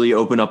that really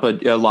open up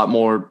a lot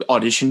more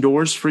audition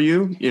doors for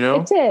you? You know,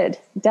 it did.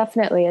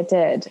 Definitely. It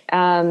did.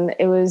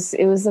 It was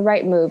the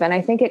right move. And I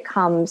think it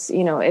comes,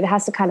 it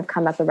has to kind of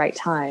come at the right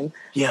time.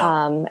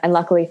 Yeah. And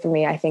luckily for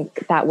me, I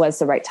think that was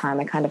the right time.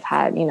 I kind of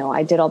had,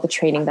 I did all the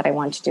training that I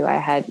wanted to do. I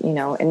had,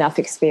 enough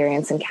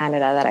experience in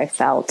Canada that I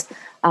felt,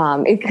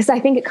 because I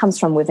think it comes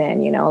from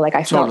within,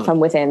 I felt from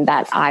within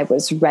that I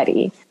was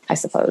ready, I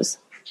suppose.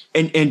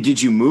 And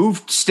did you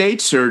move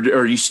states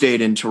or you stayed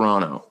in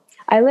Toronto?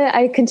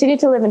 I continued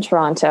to live in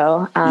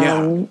Toronto.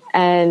 And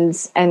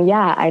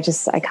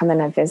I come in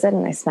and visit,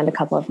 and I spend a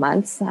couple of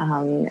months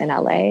in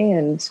LA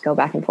and go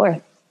back and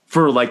forth.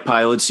 For like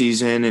pilot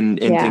season and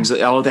things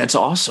like, oh, that's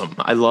awesome.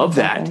 I love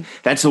that.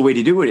 That's the way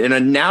to do it.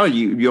 And now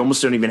you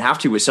almost don't even have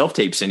to with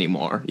self-tapes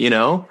anymore,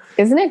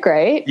 Isn't it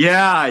great?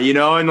 Yeah,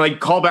 and like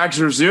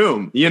callbacks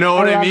resume, you know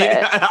what I mean?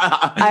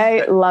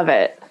 I love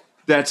it.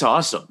 That's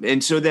awesome.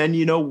 And so then,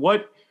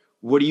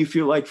 what do you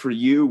feel like for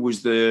you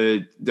was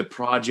the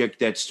project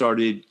that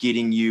started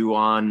getting you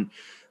on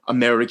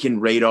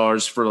American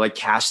radars for like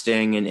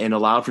casting and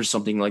allowed for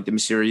something like the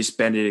Mysterious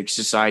Benedict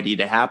Society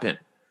to happen?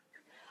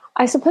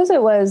 I suppose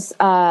it was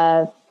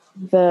the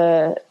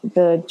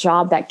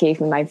job that gave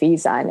me my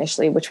visa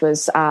initially, which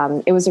was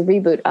it was a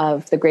reboot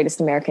of The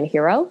Greatest American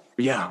Hero.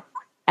 Yeah.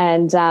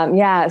 And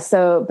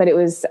but it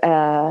was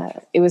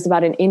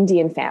about an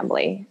Indian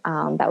family.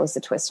 That was the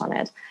twist on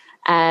it.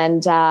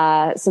 And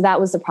so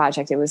that was the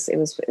project. It was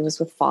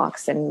with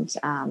Fox, and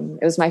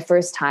it was my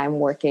first time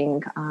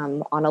working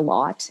on a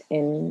lot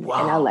in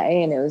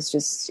LA, and it was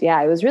just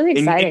it was really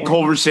exciting. In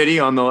Culver City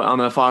on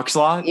the Fox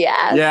lot.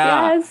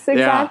 Yes,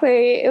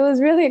 exactly. It was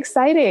really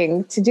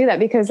exciting to do that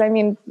because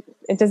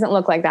it doesn't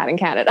look like that in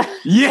Canada.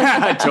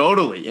 Yeah,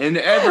 totally. And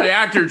every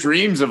actor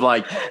dreams of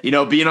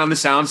being on the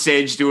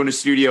soundstage doing a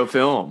studio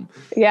film.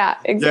 Yeah,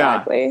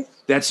 exactly. Yeah.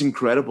 That's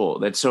incredible.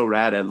 That's so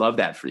rad. I love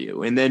that for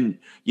you. And then,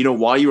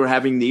 while you were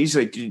having these,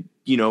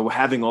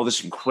 having all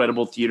this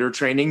incredible theater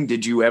training,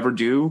 did you ever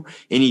do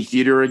any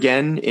theater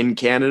again in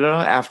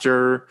Canada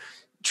after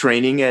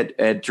training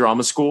at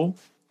drama school?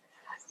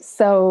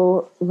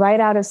 So right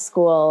out of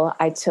school,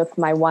 I took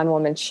my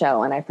one-woman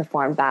show and I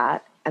performed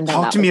that. And then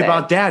Talk to me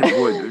about that.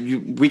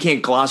 We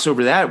can't gloss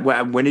over that.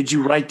 When did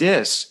you write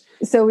this?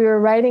 So we were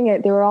writing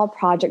it. They were all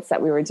projects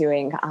that we were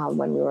doing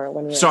when we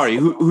were. Sorry,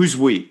 who's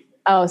we?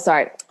 Oh,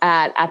 sorry.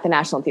 At the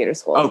National Theatre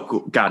School. Oh, cool.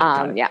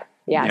 Got it.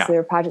 Yeah. So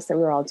there were projects that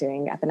we were all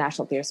doing at the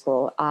National Theatre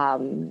School.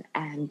 So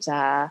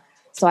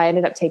I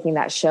ended up taking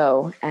that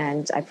show,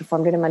 and I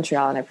performed it in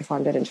Montreal and I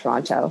performed it in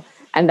Toronto.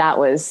 And that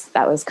was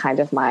kind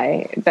of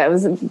that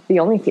was the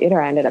only theater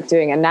I ended up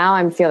doing. And now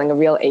I'm feeling a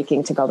real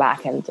aching to go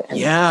back and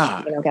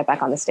get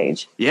back on the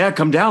stage. Yeah,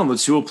 come down.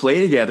 Let's do a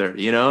play together.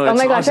 Oh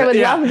my gosh, awesome. I would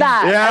love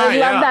that. I would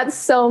love that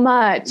so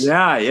much.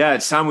 Yeah.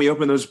 It's time we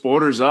open those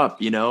borders up.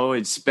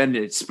 It's been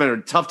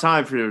a tough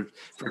time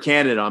for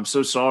Canada. I'm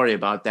so sorry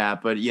about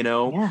that. But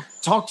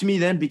talk to me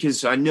then,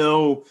 because I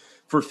know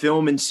for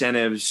film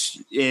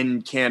incentives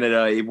in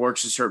Canada, it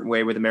works a certain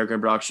way with American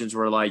productions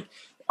where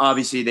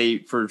obviously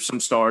for some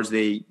stars,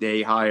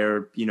 they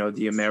hire,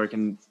 the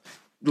American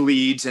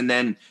leads, and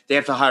then they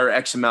have to hire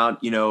X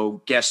amount,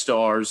 guest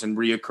stars and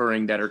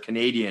reoccurring that are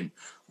Canadian.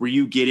 Were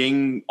you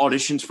getting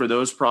auditions for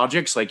those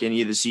projects, like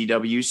any of the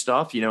CW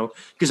stuff,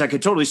 because I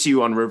could totally see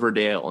you on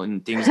Riverdale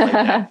and things like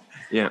that.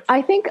 Yeah.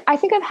 I think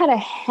I've had a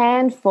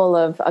handful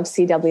of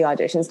CW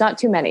auditions, not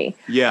too many.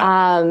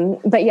 Yeah.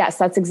 But yes,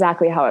 that's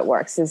exactly how it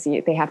works is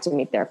they have to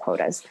meet their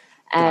quotas.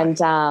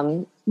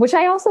 And, which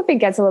I also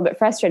think gets a little bit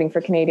frustrating for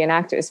Canadian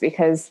actors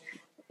because,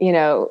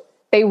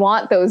 they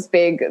want the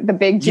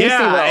big juicy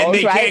roles,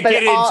 and right? But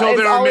it's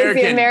always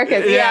the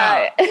Americans.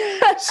 Yeah.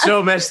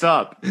 So messed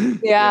up.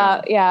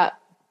 Yeah.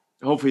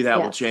 Hopefully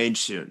that will change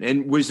soon.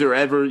 And was there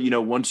ever,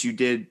 once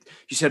you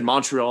said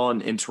Montreal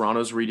and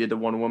Toronto's where you did the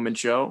one-woman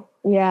show?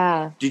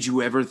 Yeah. Did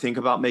you ever think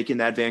about making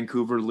that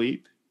Vancouver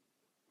leap?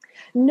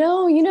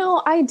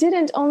 No, I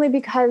didn't, only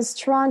because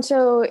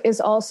Toronto is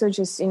also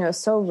just,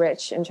 so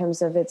rich in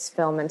terms of its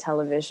film and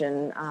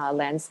television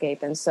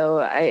landscape. And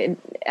so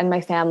and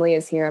my family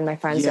is here and my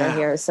friends are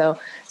here. So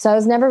I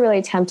was never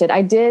really tempted.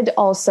 I did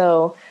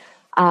also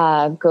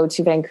go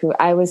to Vancouver.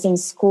 I was in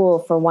school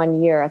for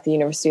 1 year at the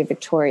University of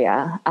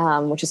Victoria,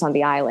 which is on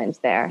the island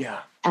there. Yeah.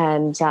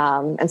 And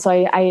so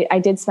I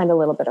did spend a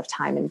little bit of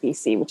time in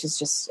BC, which is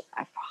just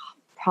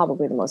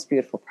probably the most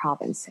beautiful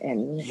province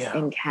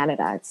in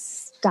Canada.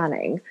 It's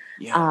stunning.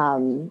 Yeah.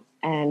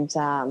 And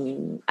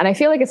I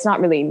feel like it's not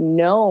really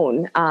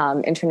known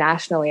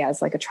internationally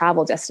as like a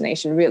travel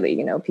destination,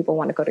 really. People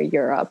want to go to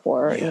Europe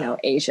or,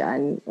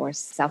 Asia or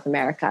South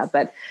America,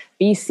 but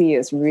BC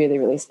is really,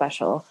 really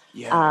special.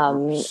 Yeah,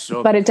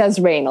 but it does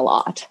rain a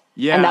lot.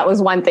 Yeah. And that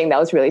was one thing that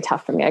was really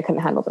tough for me. I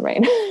couldn't handle the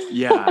rain.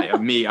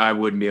 I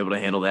wouldn't be able to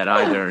handle that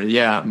either.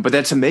 Yeah. But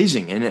that's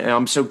amazing. And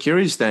I'm so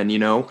curious then,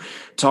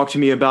 talk to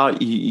me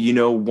about,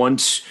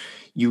 once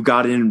you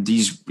got in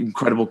these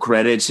incredible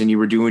credits and you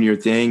were doing your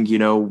thing,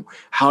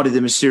 how did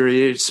the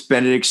Mysterious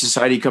Benedict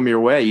Society come your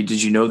way?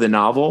 Did you know the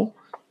novel?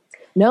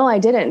 No, I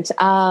didn't.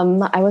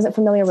 I wasn't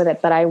familiar with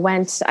it, but I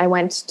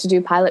went to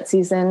do pilot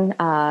season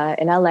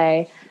in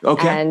LA.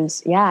 Okay.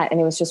 And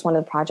it was just one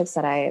of the projects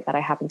that I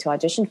happened to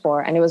audition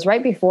for, and it was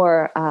right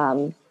before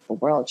the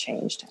world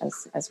changed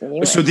as we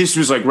knew it. So this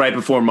was like right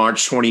before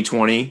March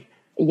 2020.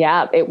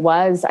 Yeah, it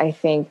was. I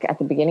think at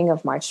the beginning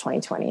of March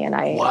 2020, and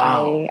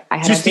I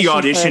had just the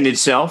audition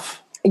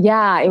itself.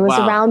 Yeah, it was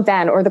around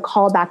then, or the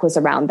callback was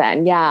around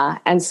then. Yeah,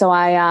 and so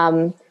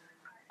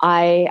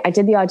I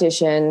did the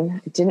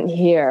audition, didn't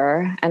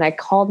hear, and I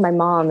called my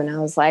mom and I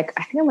was like,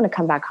 I think I'm going to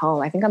come back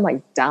home. I think I'm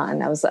like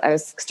done. I was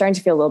starting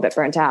to feel a little bit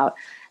burnt out.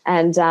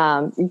 And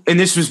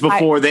this was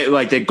before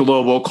the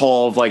global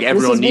call of like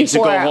everyone needs to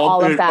go home.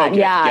 All of that.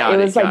 Okay, it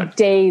was like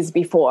days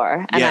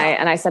before. And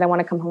yeah. I said, I want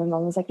to come home. And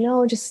mom was like,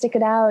 no, just stick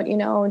it out,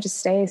 just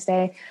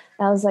stay.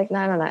 And I was like, no,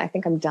 I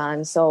think I'm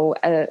done. So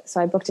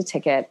I booked a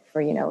ticket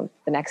for,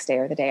 the next day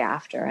or the day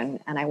after. And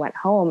I went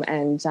home,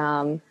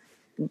 and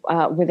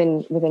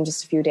within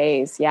just a few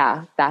days,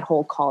 that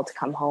whole call to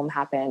come home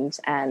happened,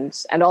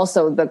 and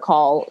also the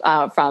call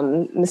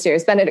from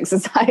Mysterious Benedict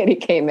Society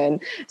came in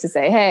to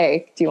say,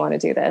 hey, do you want to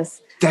do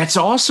this? That's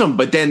awesome.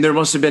 But then there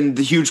must have been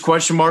the huge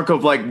question mark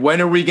of like,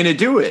 when are we going to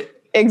do it?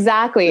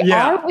 Exactly.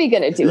 Yeah. Are we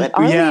going to do it?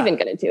 Are we even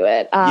going to do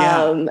it?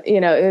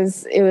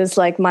 It was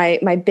like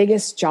my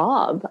biggest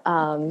job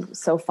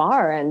so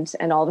far, and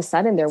all of a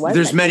sudden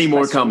there's many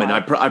more coming.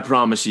 I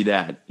promise you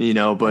that.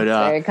 But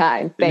very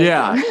kind. Thank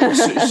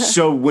you.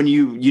 so when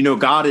you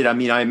got it, I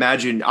mean, I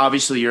imagine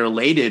obviously you're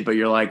elated, but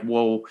you're like,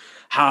 whoa,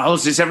 how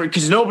is this ever?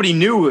 Because nobody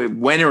knew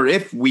when or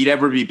if we'd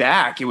ever be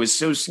back. It was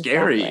so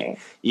scary.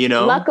 Exactly.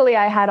 Luckily,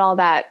 I had all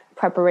that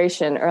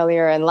preparation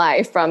earlier in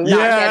life from not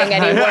getting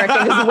any work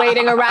and just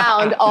waiting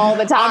around all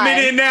the time. I'm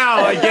in it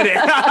now. I get it.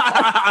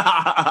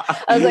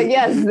 I was like,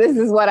 yes, this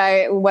is what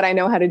I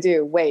know how to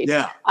do. Wait.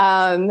 Yeah.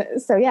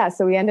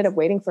 So we ended up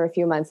waiting for a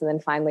few months, and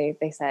then finally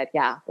they said,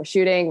 yeah, we're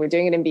shooting. We're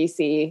doing it in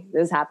BC.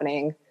 This is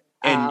happening.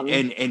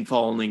 And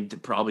following the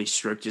probably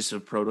strictest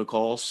of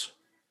protocols.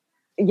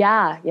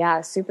 Yeah.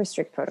 Super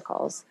strict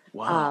protocols.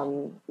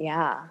 Wow.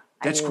 Yeah.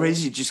 That's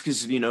crazy. Just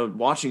because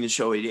watching the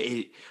show,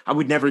 I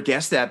would never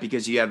guess that,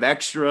 because you have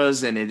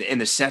extras and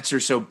the sets are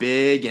so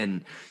big,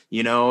 and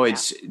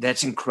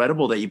that's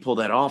incredible that you pull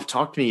that off.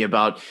 Talk to me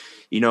about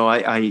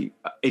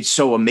it's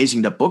so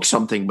amazing to book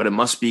something, but it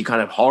must be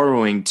kind of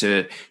harrowing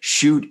to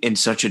shoot in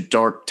such a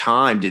dark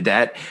time.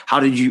 How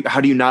do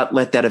you not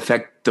let that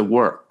affect the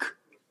work?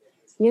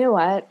 You know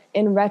what?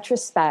 In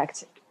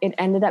retrospect, it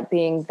ended up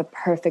being the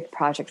perfect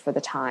project for the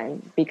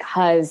time,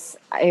 because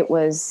it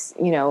was,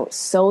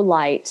 so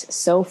light,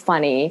 so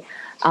funny.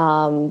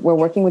 We're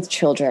working with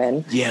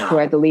children who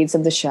are the leads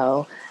of the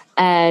show.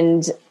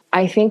 And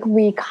I think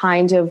we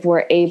kind of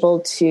were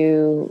able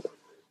to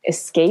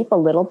escape a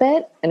little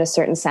bit in a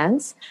certain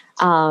sense,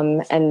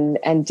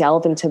 and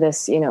delve into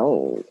this,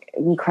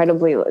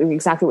 incredibly,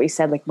 exactly what you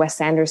said, like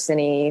Wes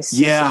Anderson-y,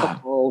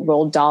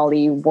 Roald Dahl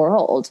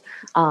world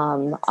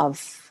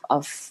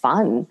of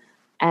fun.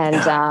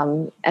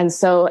 And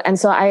so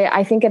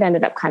I think it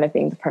ended up kind of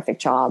being the perfect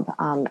job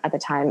at the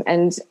time.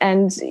 And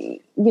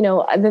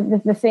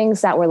the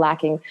things that were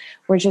lacking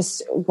were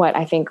just what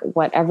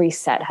every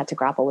set had to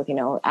grapple with.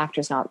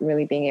 Actors not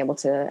really being able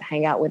to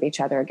hang out with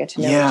each other, get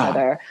to know each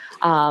other,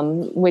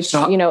 which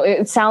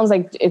it sounds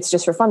like it's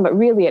just for fun, but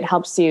really it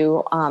helps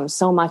you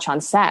so much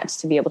on set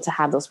to be able to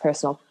have those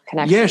personal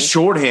connections. Yeah,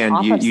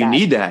 shorthand. You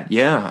need that.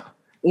 Yeah.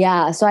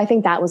 Yeah, so I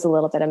think that was a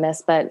little bit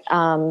amiss, but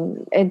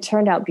it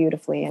turned out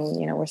beautifully, and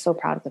we're so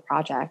proud of the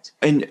project.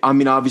 And I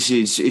mean, obviously,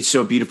 it's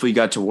so beautiful you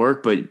got to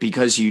work, but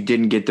because you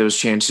didn't get those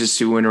chances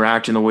to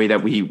interact in the way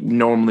that we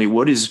normally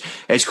would as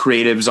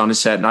creatives on a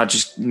set, not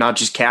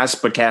just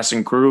cast, but cast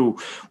and crew,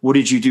 what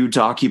did you do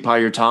to occupy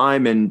your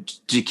time and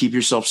to keep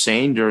yourself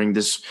sane during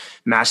this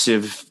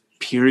massive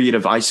period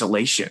of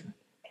isolation?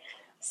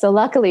 So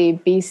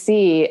luckily,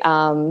 BC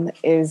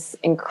is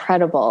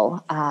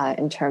incredible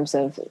in terms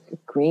of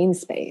green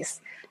space.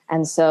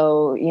 And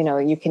so,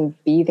 you can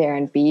be there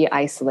and be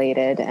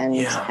isolated and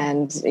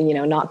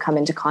not come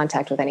into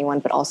contact with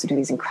anyone, but also do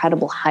these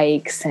incredible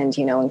hikes and,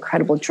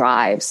 incredible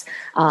drives.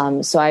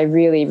 So I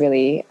really,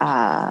 really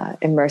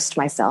immersed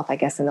myself, I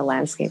guess, in the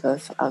landscape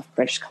of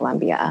British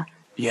Columbia.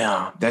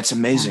 Yeah, that's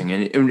amazing.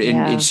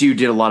 And so you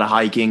did a lot of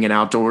hiking and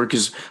outdoor,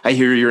 because I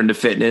hear you're into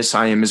fitness.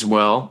 I am as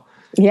well.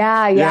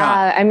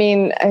 Yeah. I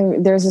mean,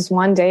 there's this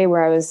one day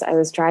where I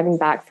was driving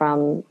back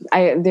from,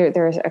 there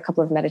are a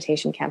couple of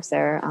meditation camps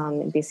there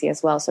in BC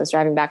as well. So I was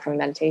driving back from a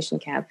meditation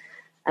camp,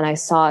 and I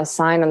saw a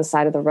sign on the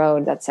side of the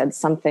road that said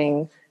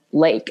something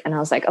lake. And I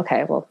was like,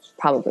 okay, well,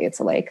 probably it's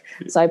a lake.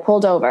 So I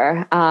pulled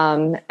over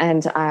and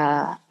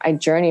I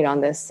journeyed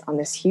on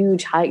this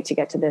huge hike to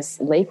get to this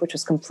lake, which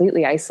was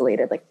completely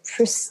isolated, like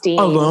pristine.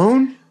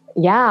 Alone?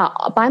 Yeah,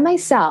 by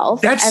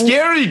myself. That's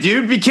scary,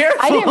 dude. Be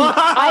careful.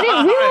 I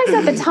didn't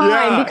realize at the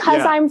time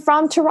because I'm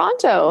from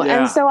Toronto. Yeah.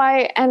 And so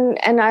I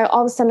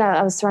all of a sudden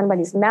I was surrounded by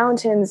these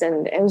mountains,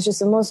 and it was just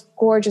the most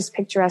gorgeous,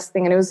 picturesque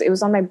thing. And it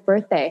was on my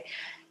birthday.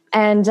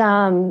 And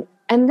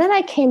then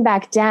I came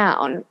back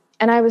down,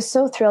 And I was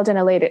so thrilled and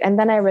elated. And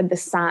then I read the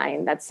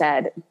sign that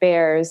said,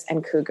 "Bears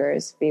and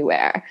cougars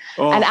beware."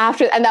 And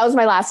that was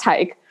my last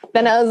hike.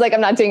 Then I was like,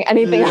 I'm not doing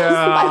anything else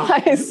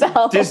by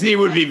myself. Disney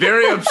would be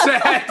very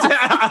upset.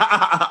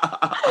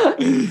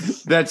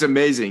 That's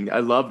amazing. I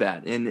love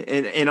that.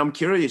 And I'm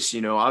curious,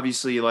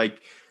 obviously, like,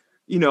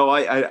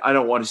 I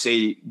don't want to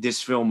say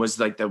this film was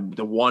like the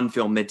one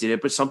film that did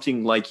it, but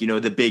something like,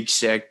 The Big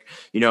Sick,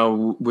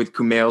 with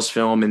Kumail's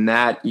film and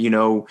that,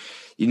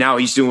 now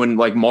he's doing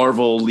like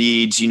Marvel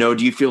leads, do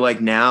you feel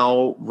like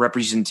now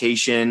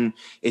representation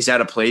is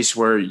at a place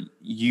where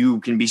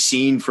you can be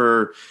seen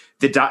for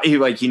it's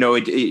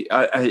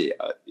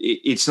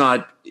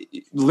not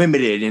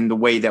limited in the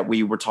way that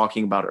we were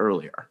talking about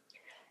earlier?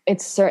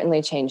 It's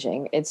certainly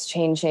changing. It's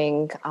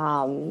changing.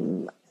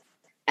 And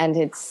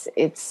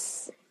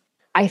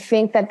I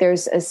think that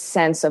there's a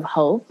sense of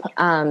hope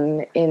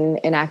in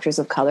actors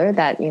of color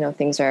that,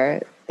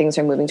 things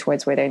are moving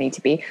towards where they need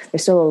to be.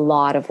 There's still a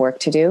lot of work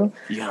to do.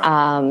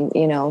 Yeah.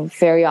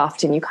 Very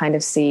often you kind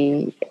of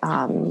see,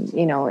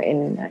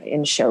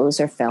 in shows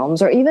or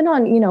films or even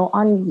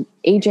on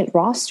agent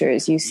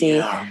rosters, you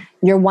see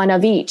you're one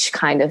of each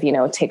kind of,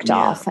 ticked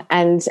off.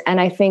 And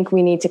I think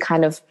we need to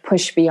kind of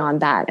push beyond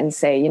that and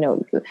say,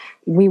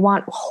 we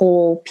want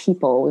whole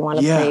people. We want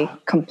to play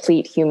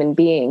complete human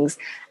beings.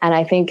 And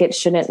I think it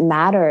shouldn't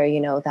matter,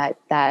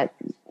 that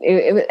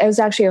it was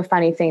actually a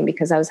funny thing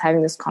because I was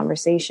having this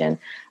conversation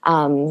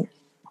about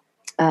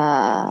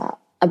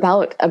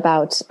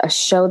a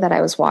show that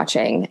I was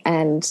watching,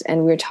 and we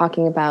were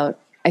talking about.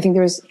 I think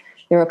there was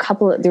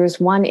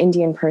one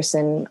Indian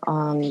person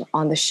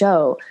on the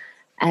show,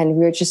 and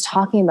we were just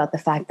talking about the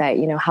fact that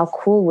how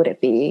cool would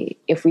it be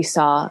if we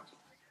saw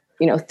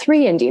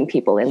 3 Indian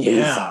people in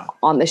these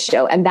on the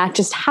show, and that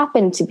just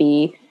happened to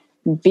be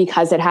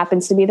because it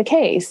happens to be the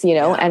case,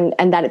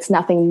 and that it's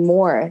nothing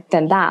more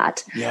than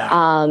that.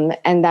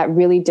 And that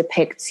really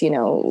depicts,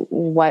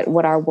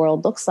 what our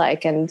world looks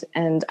like. And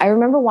I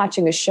remember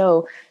watching a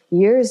show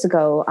years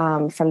ago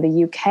from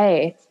the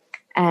UK,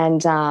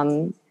 and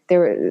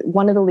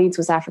one of the leads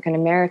was African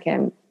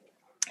American.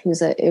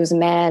 It was a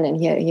man, and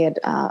he had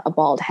a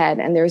bald head.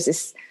 And there's a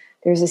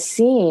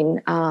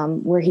scene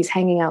where he's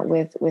hanging out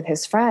with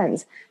his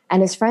friends,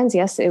 and his friends.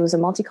 Yes, it was a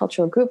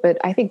multicultural group, but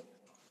I think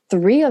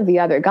 3 of the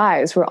other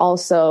guys were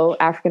also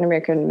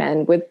African-American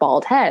men with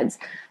bald heads.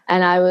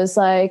 And I was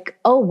like,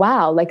 oh,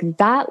 wow, like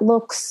that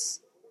looks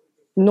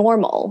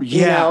normal,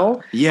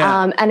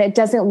 and it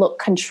doesn't look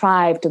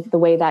contrived the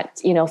way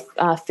that,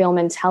 film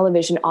and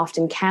television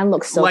often can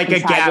look so like a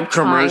Gap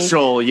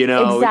commercial,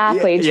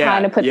 Exactly.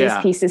 Trying to put these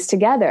pieces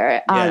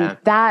together.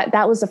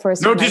 That was the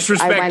first time. No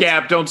disrespect,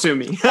 Gap. Don't sue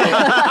me.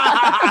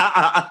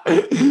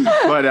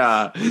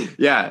 But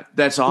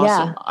that's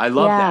awesome. I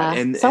love that.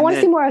 And so I want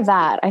to see more of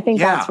that. I think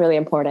that's really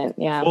important.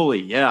 Yeah. Fully.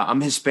 Yeah. I'm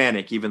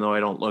Hispanic, even though I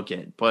don't look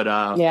it, but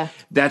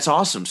that's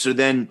awesome. So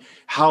then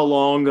how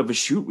long of a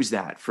shoot was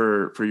that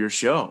for your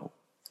show?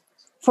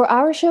 For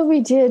our show, we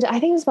did, I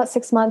think it was about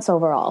 6 months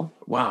overall.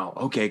 Wow.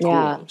 Okay, cool.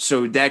 Yeah.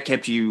 So that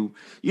kept you,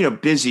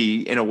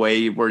 busy in a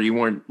way where you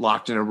weren't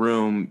locked in a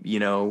room,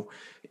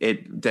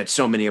 that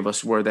so many of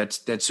us were.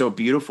 That's so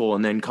beautiful.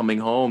 And then coming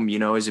home,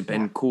 has it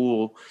been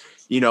cool,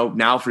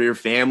 now for your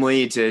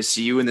family to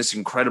see you in this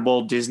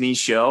incredible Disney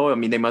show? I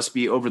mean, they must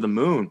be over the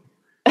moon.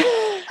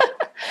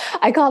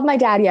 I called my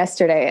dad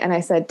yesterday and I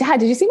said, "Dad,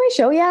 did you see my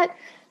show yet?"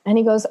 And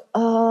he goes,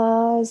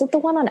 "Is it the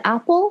one on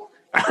Apple?"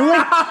 I'm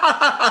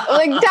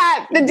like,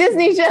 "Dad, the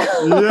Disney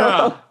show."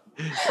 Yeah.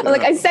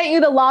 Like, I sent you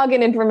the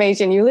login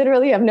information. You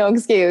literally have no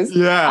excuse.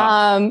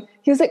 Yeah.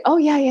 He was like, "Oh,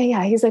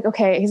 yeah. He's like,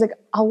 "Okay." He's like,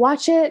 "I'll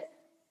watch it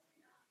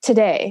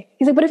today."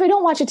 He's like, "But if I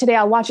don't watch it today,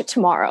 I'll watch it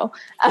tomorrow."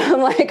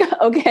 I'm like,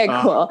 "Okay,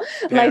 cool."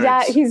 My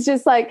dad, he's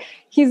just like,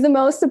 he's the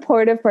most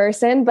supportive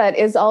person, but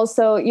is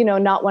also,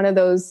 not one of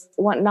those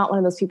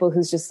people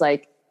who's just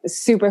like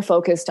super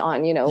focused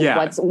on,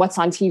 what's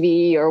on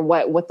TV or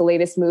what the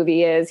latest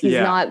movie is. He's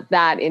not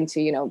that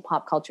into,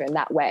 pop culture in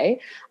that way.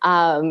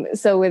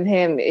 So with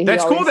him,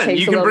 that's cool. Then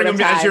you can bring him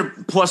as your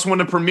 +1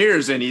 to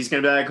premieres, and he's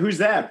going to be like, "Who's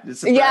that?"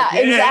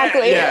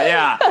 Exactly.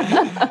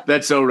 Yeah.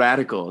 That's so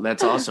radical.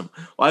 That's awesome.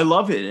 Well, I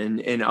love it.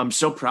 And I'm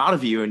so proud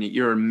of you, and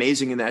you're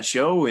amazing in that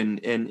show.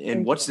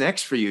 And what's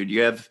next for you? Do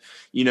you have,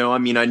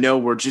 I know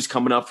we're just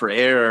coming up for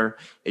air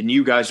and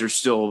you guys are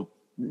still,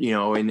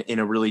 in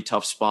a really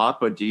tough spot,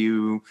 but do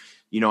you,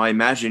 I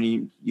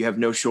imagine you have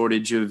no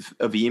shortage of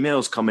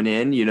emails coming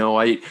in.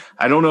 I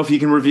don't know if you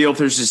can reveal if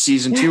there's a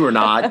season 2 or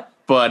not,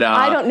 but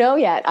I don't know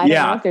yet. I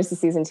don't know if there's a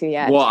season 2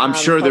 yet. Well, I'm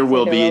sure there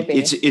will be.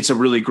 It's a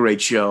really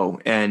great show.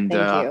 And,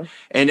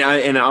 and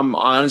I'm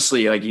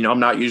honestly like, I'm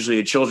not usually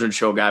a children's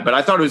show guy, but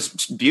I thought it was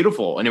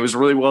beautiful and it was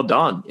really well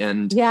done.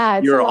 And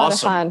it's you're a lot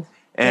awesome. Of fun.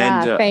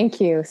 And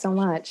thank you so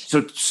much.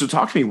 So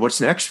talk to me,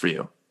 what's next for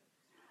you?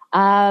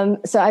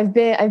 So I've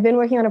been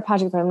working on a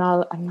project, but I'm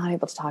not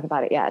able to talk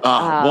about it yet.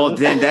 Well,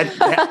 then that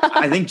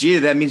I think, Gia,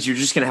 that means you're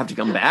just going to have to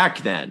come back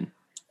then.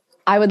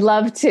 I would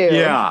love to.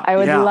 Yeah. I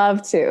would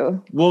love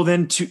to. Well,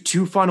 then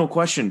two final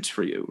questions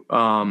for you.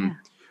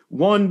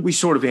 One we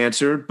sort of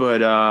answered,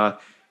 but,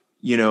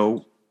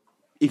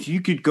 if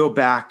you could go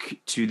back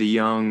to the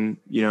young,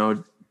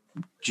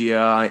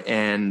 Gia,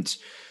 and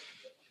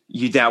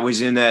that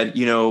was in that,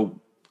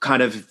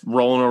 kind of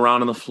rolling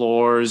around on the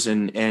floors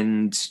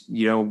and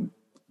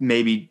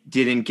maybe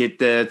didn't get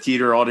the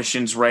theater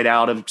auditions right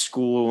out of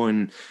school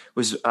and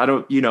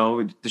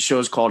the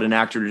show's called An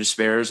Actor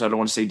Despairs. I don't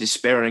want to say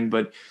despairing,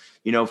 but,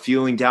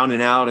 feeling down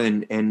and out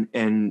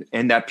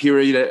and that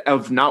period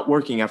of not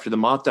working after the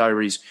Moth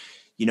Diaries,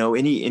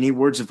 any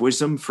words of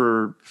wisdom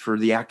for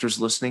the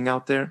actors listening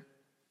out there?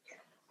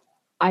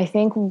 I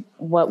think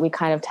what we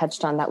kind of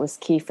touched on that was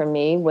key for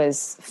me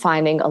was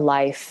finding a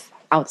life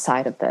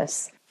outside of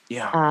this.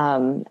 Yeah.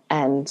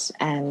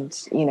 And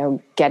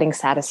getting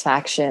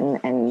satisfaction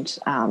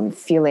and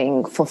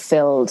feeling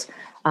fulfilled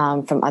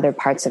from other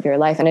parts of your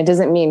life. And it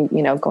doesn't mean,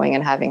 going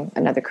and having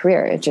another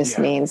career. It just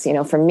means,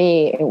 for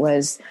me,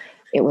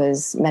 it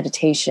was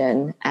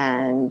meditation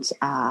and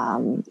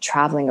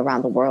traveling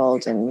around the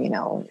world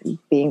and,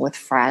 being with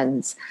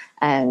friends.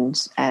 And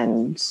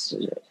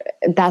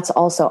that's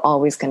also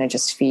always going to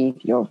just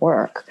feed your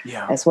work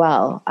as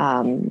well.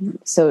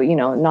 So,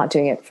 not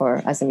doing it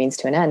as a means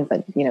to an end,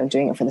 but,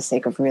 doing it for the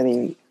sake of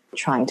really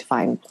trying to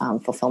find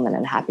fulfillment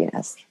and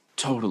happiness.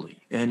 Totally.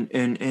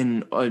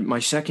 And my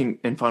second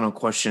and final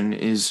question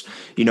is,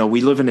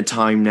 we live in a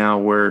time now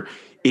where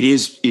it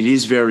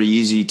is very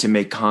easy to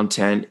make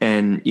content,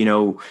 and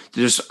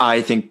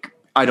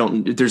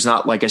there's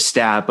not like a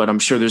stat, but I'm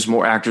sure there's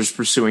more actors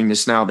pursuing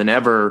this now than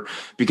ever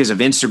because of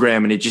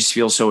Instagram, and it just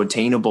feels so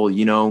attainable,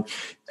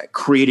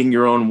 creating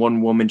your own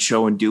one-woman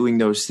show and doing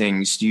those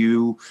things. Do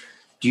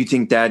you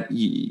think that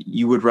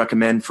you would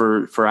recommend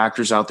for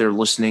actors out there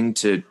listening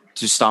to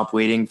stop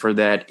waiting for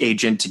that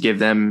agent to give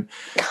them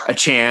a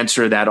chance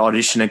or that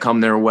audition to come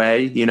their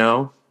way,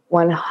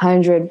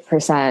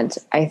 100%.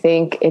 I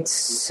think it's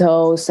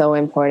so, so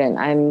important.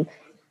 I'm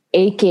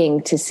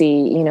aching to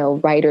see,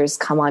 writers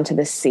come onto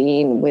the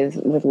scene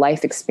with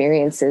life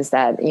experiences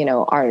that,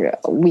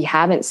 we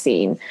haven't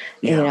seen,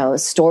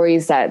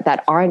 stories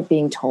that aren't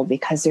being told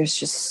because there's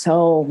just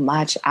so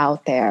much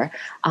out there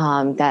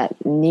that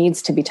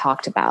needs to be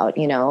talked about,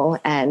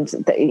 and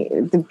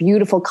the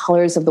beautiful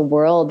colors of the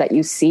world that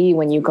you see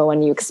when you go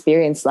and you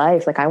experience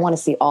life. Like, I want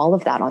to see all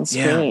of that on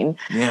screen.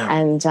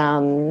 And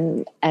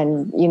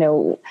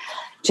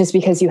just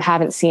because you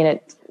haven't seen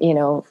it,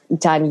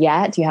 done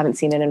yet, you haven't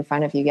seen it in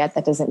front of you yet,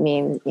 that doesn't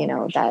mean,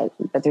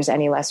 that there's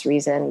any less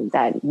reason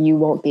that you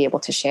won't be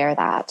able to share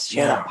that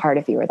part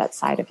of you or that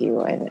side of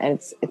you. And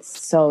it's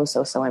so,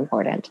 so, so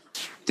important.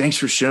 Thanks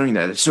for sharing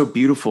that. It's so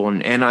beautiful.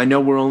 And I know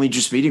we're only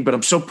just meeting, but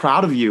I'm so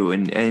proud of you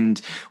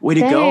and way to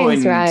go.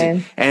 And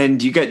Ryan.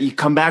 And you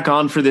come back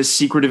on for this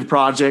secretive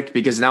project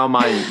because now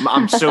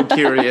I'm so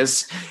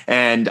curious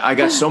and I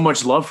got so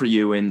much love for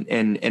you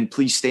and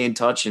please stay in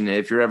touch. And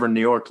if you're ever in New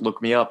York, look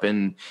me up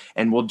and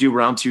we'll do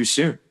round 2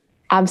 soon.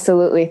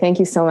 Absolutely. Thank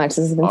you so much.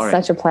 This has been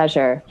such a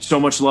pleasure. So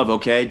much love.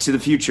 Okay. To the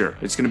future.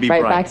 It's going to be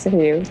bright. Back to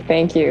you.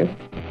 Thank you.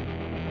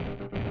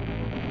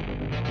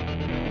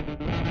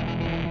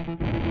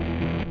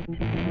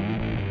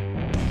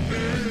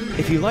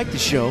 If you like the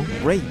show,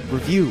 rate,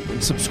 review,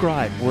 and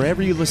subscribe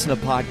wherever you listen to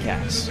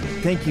podcasts.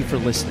 Thank you for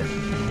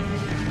listening.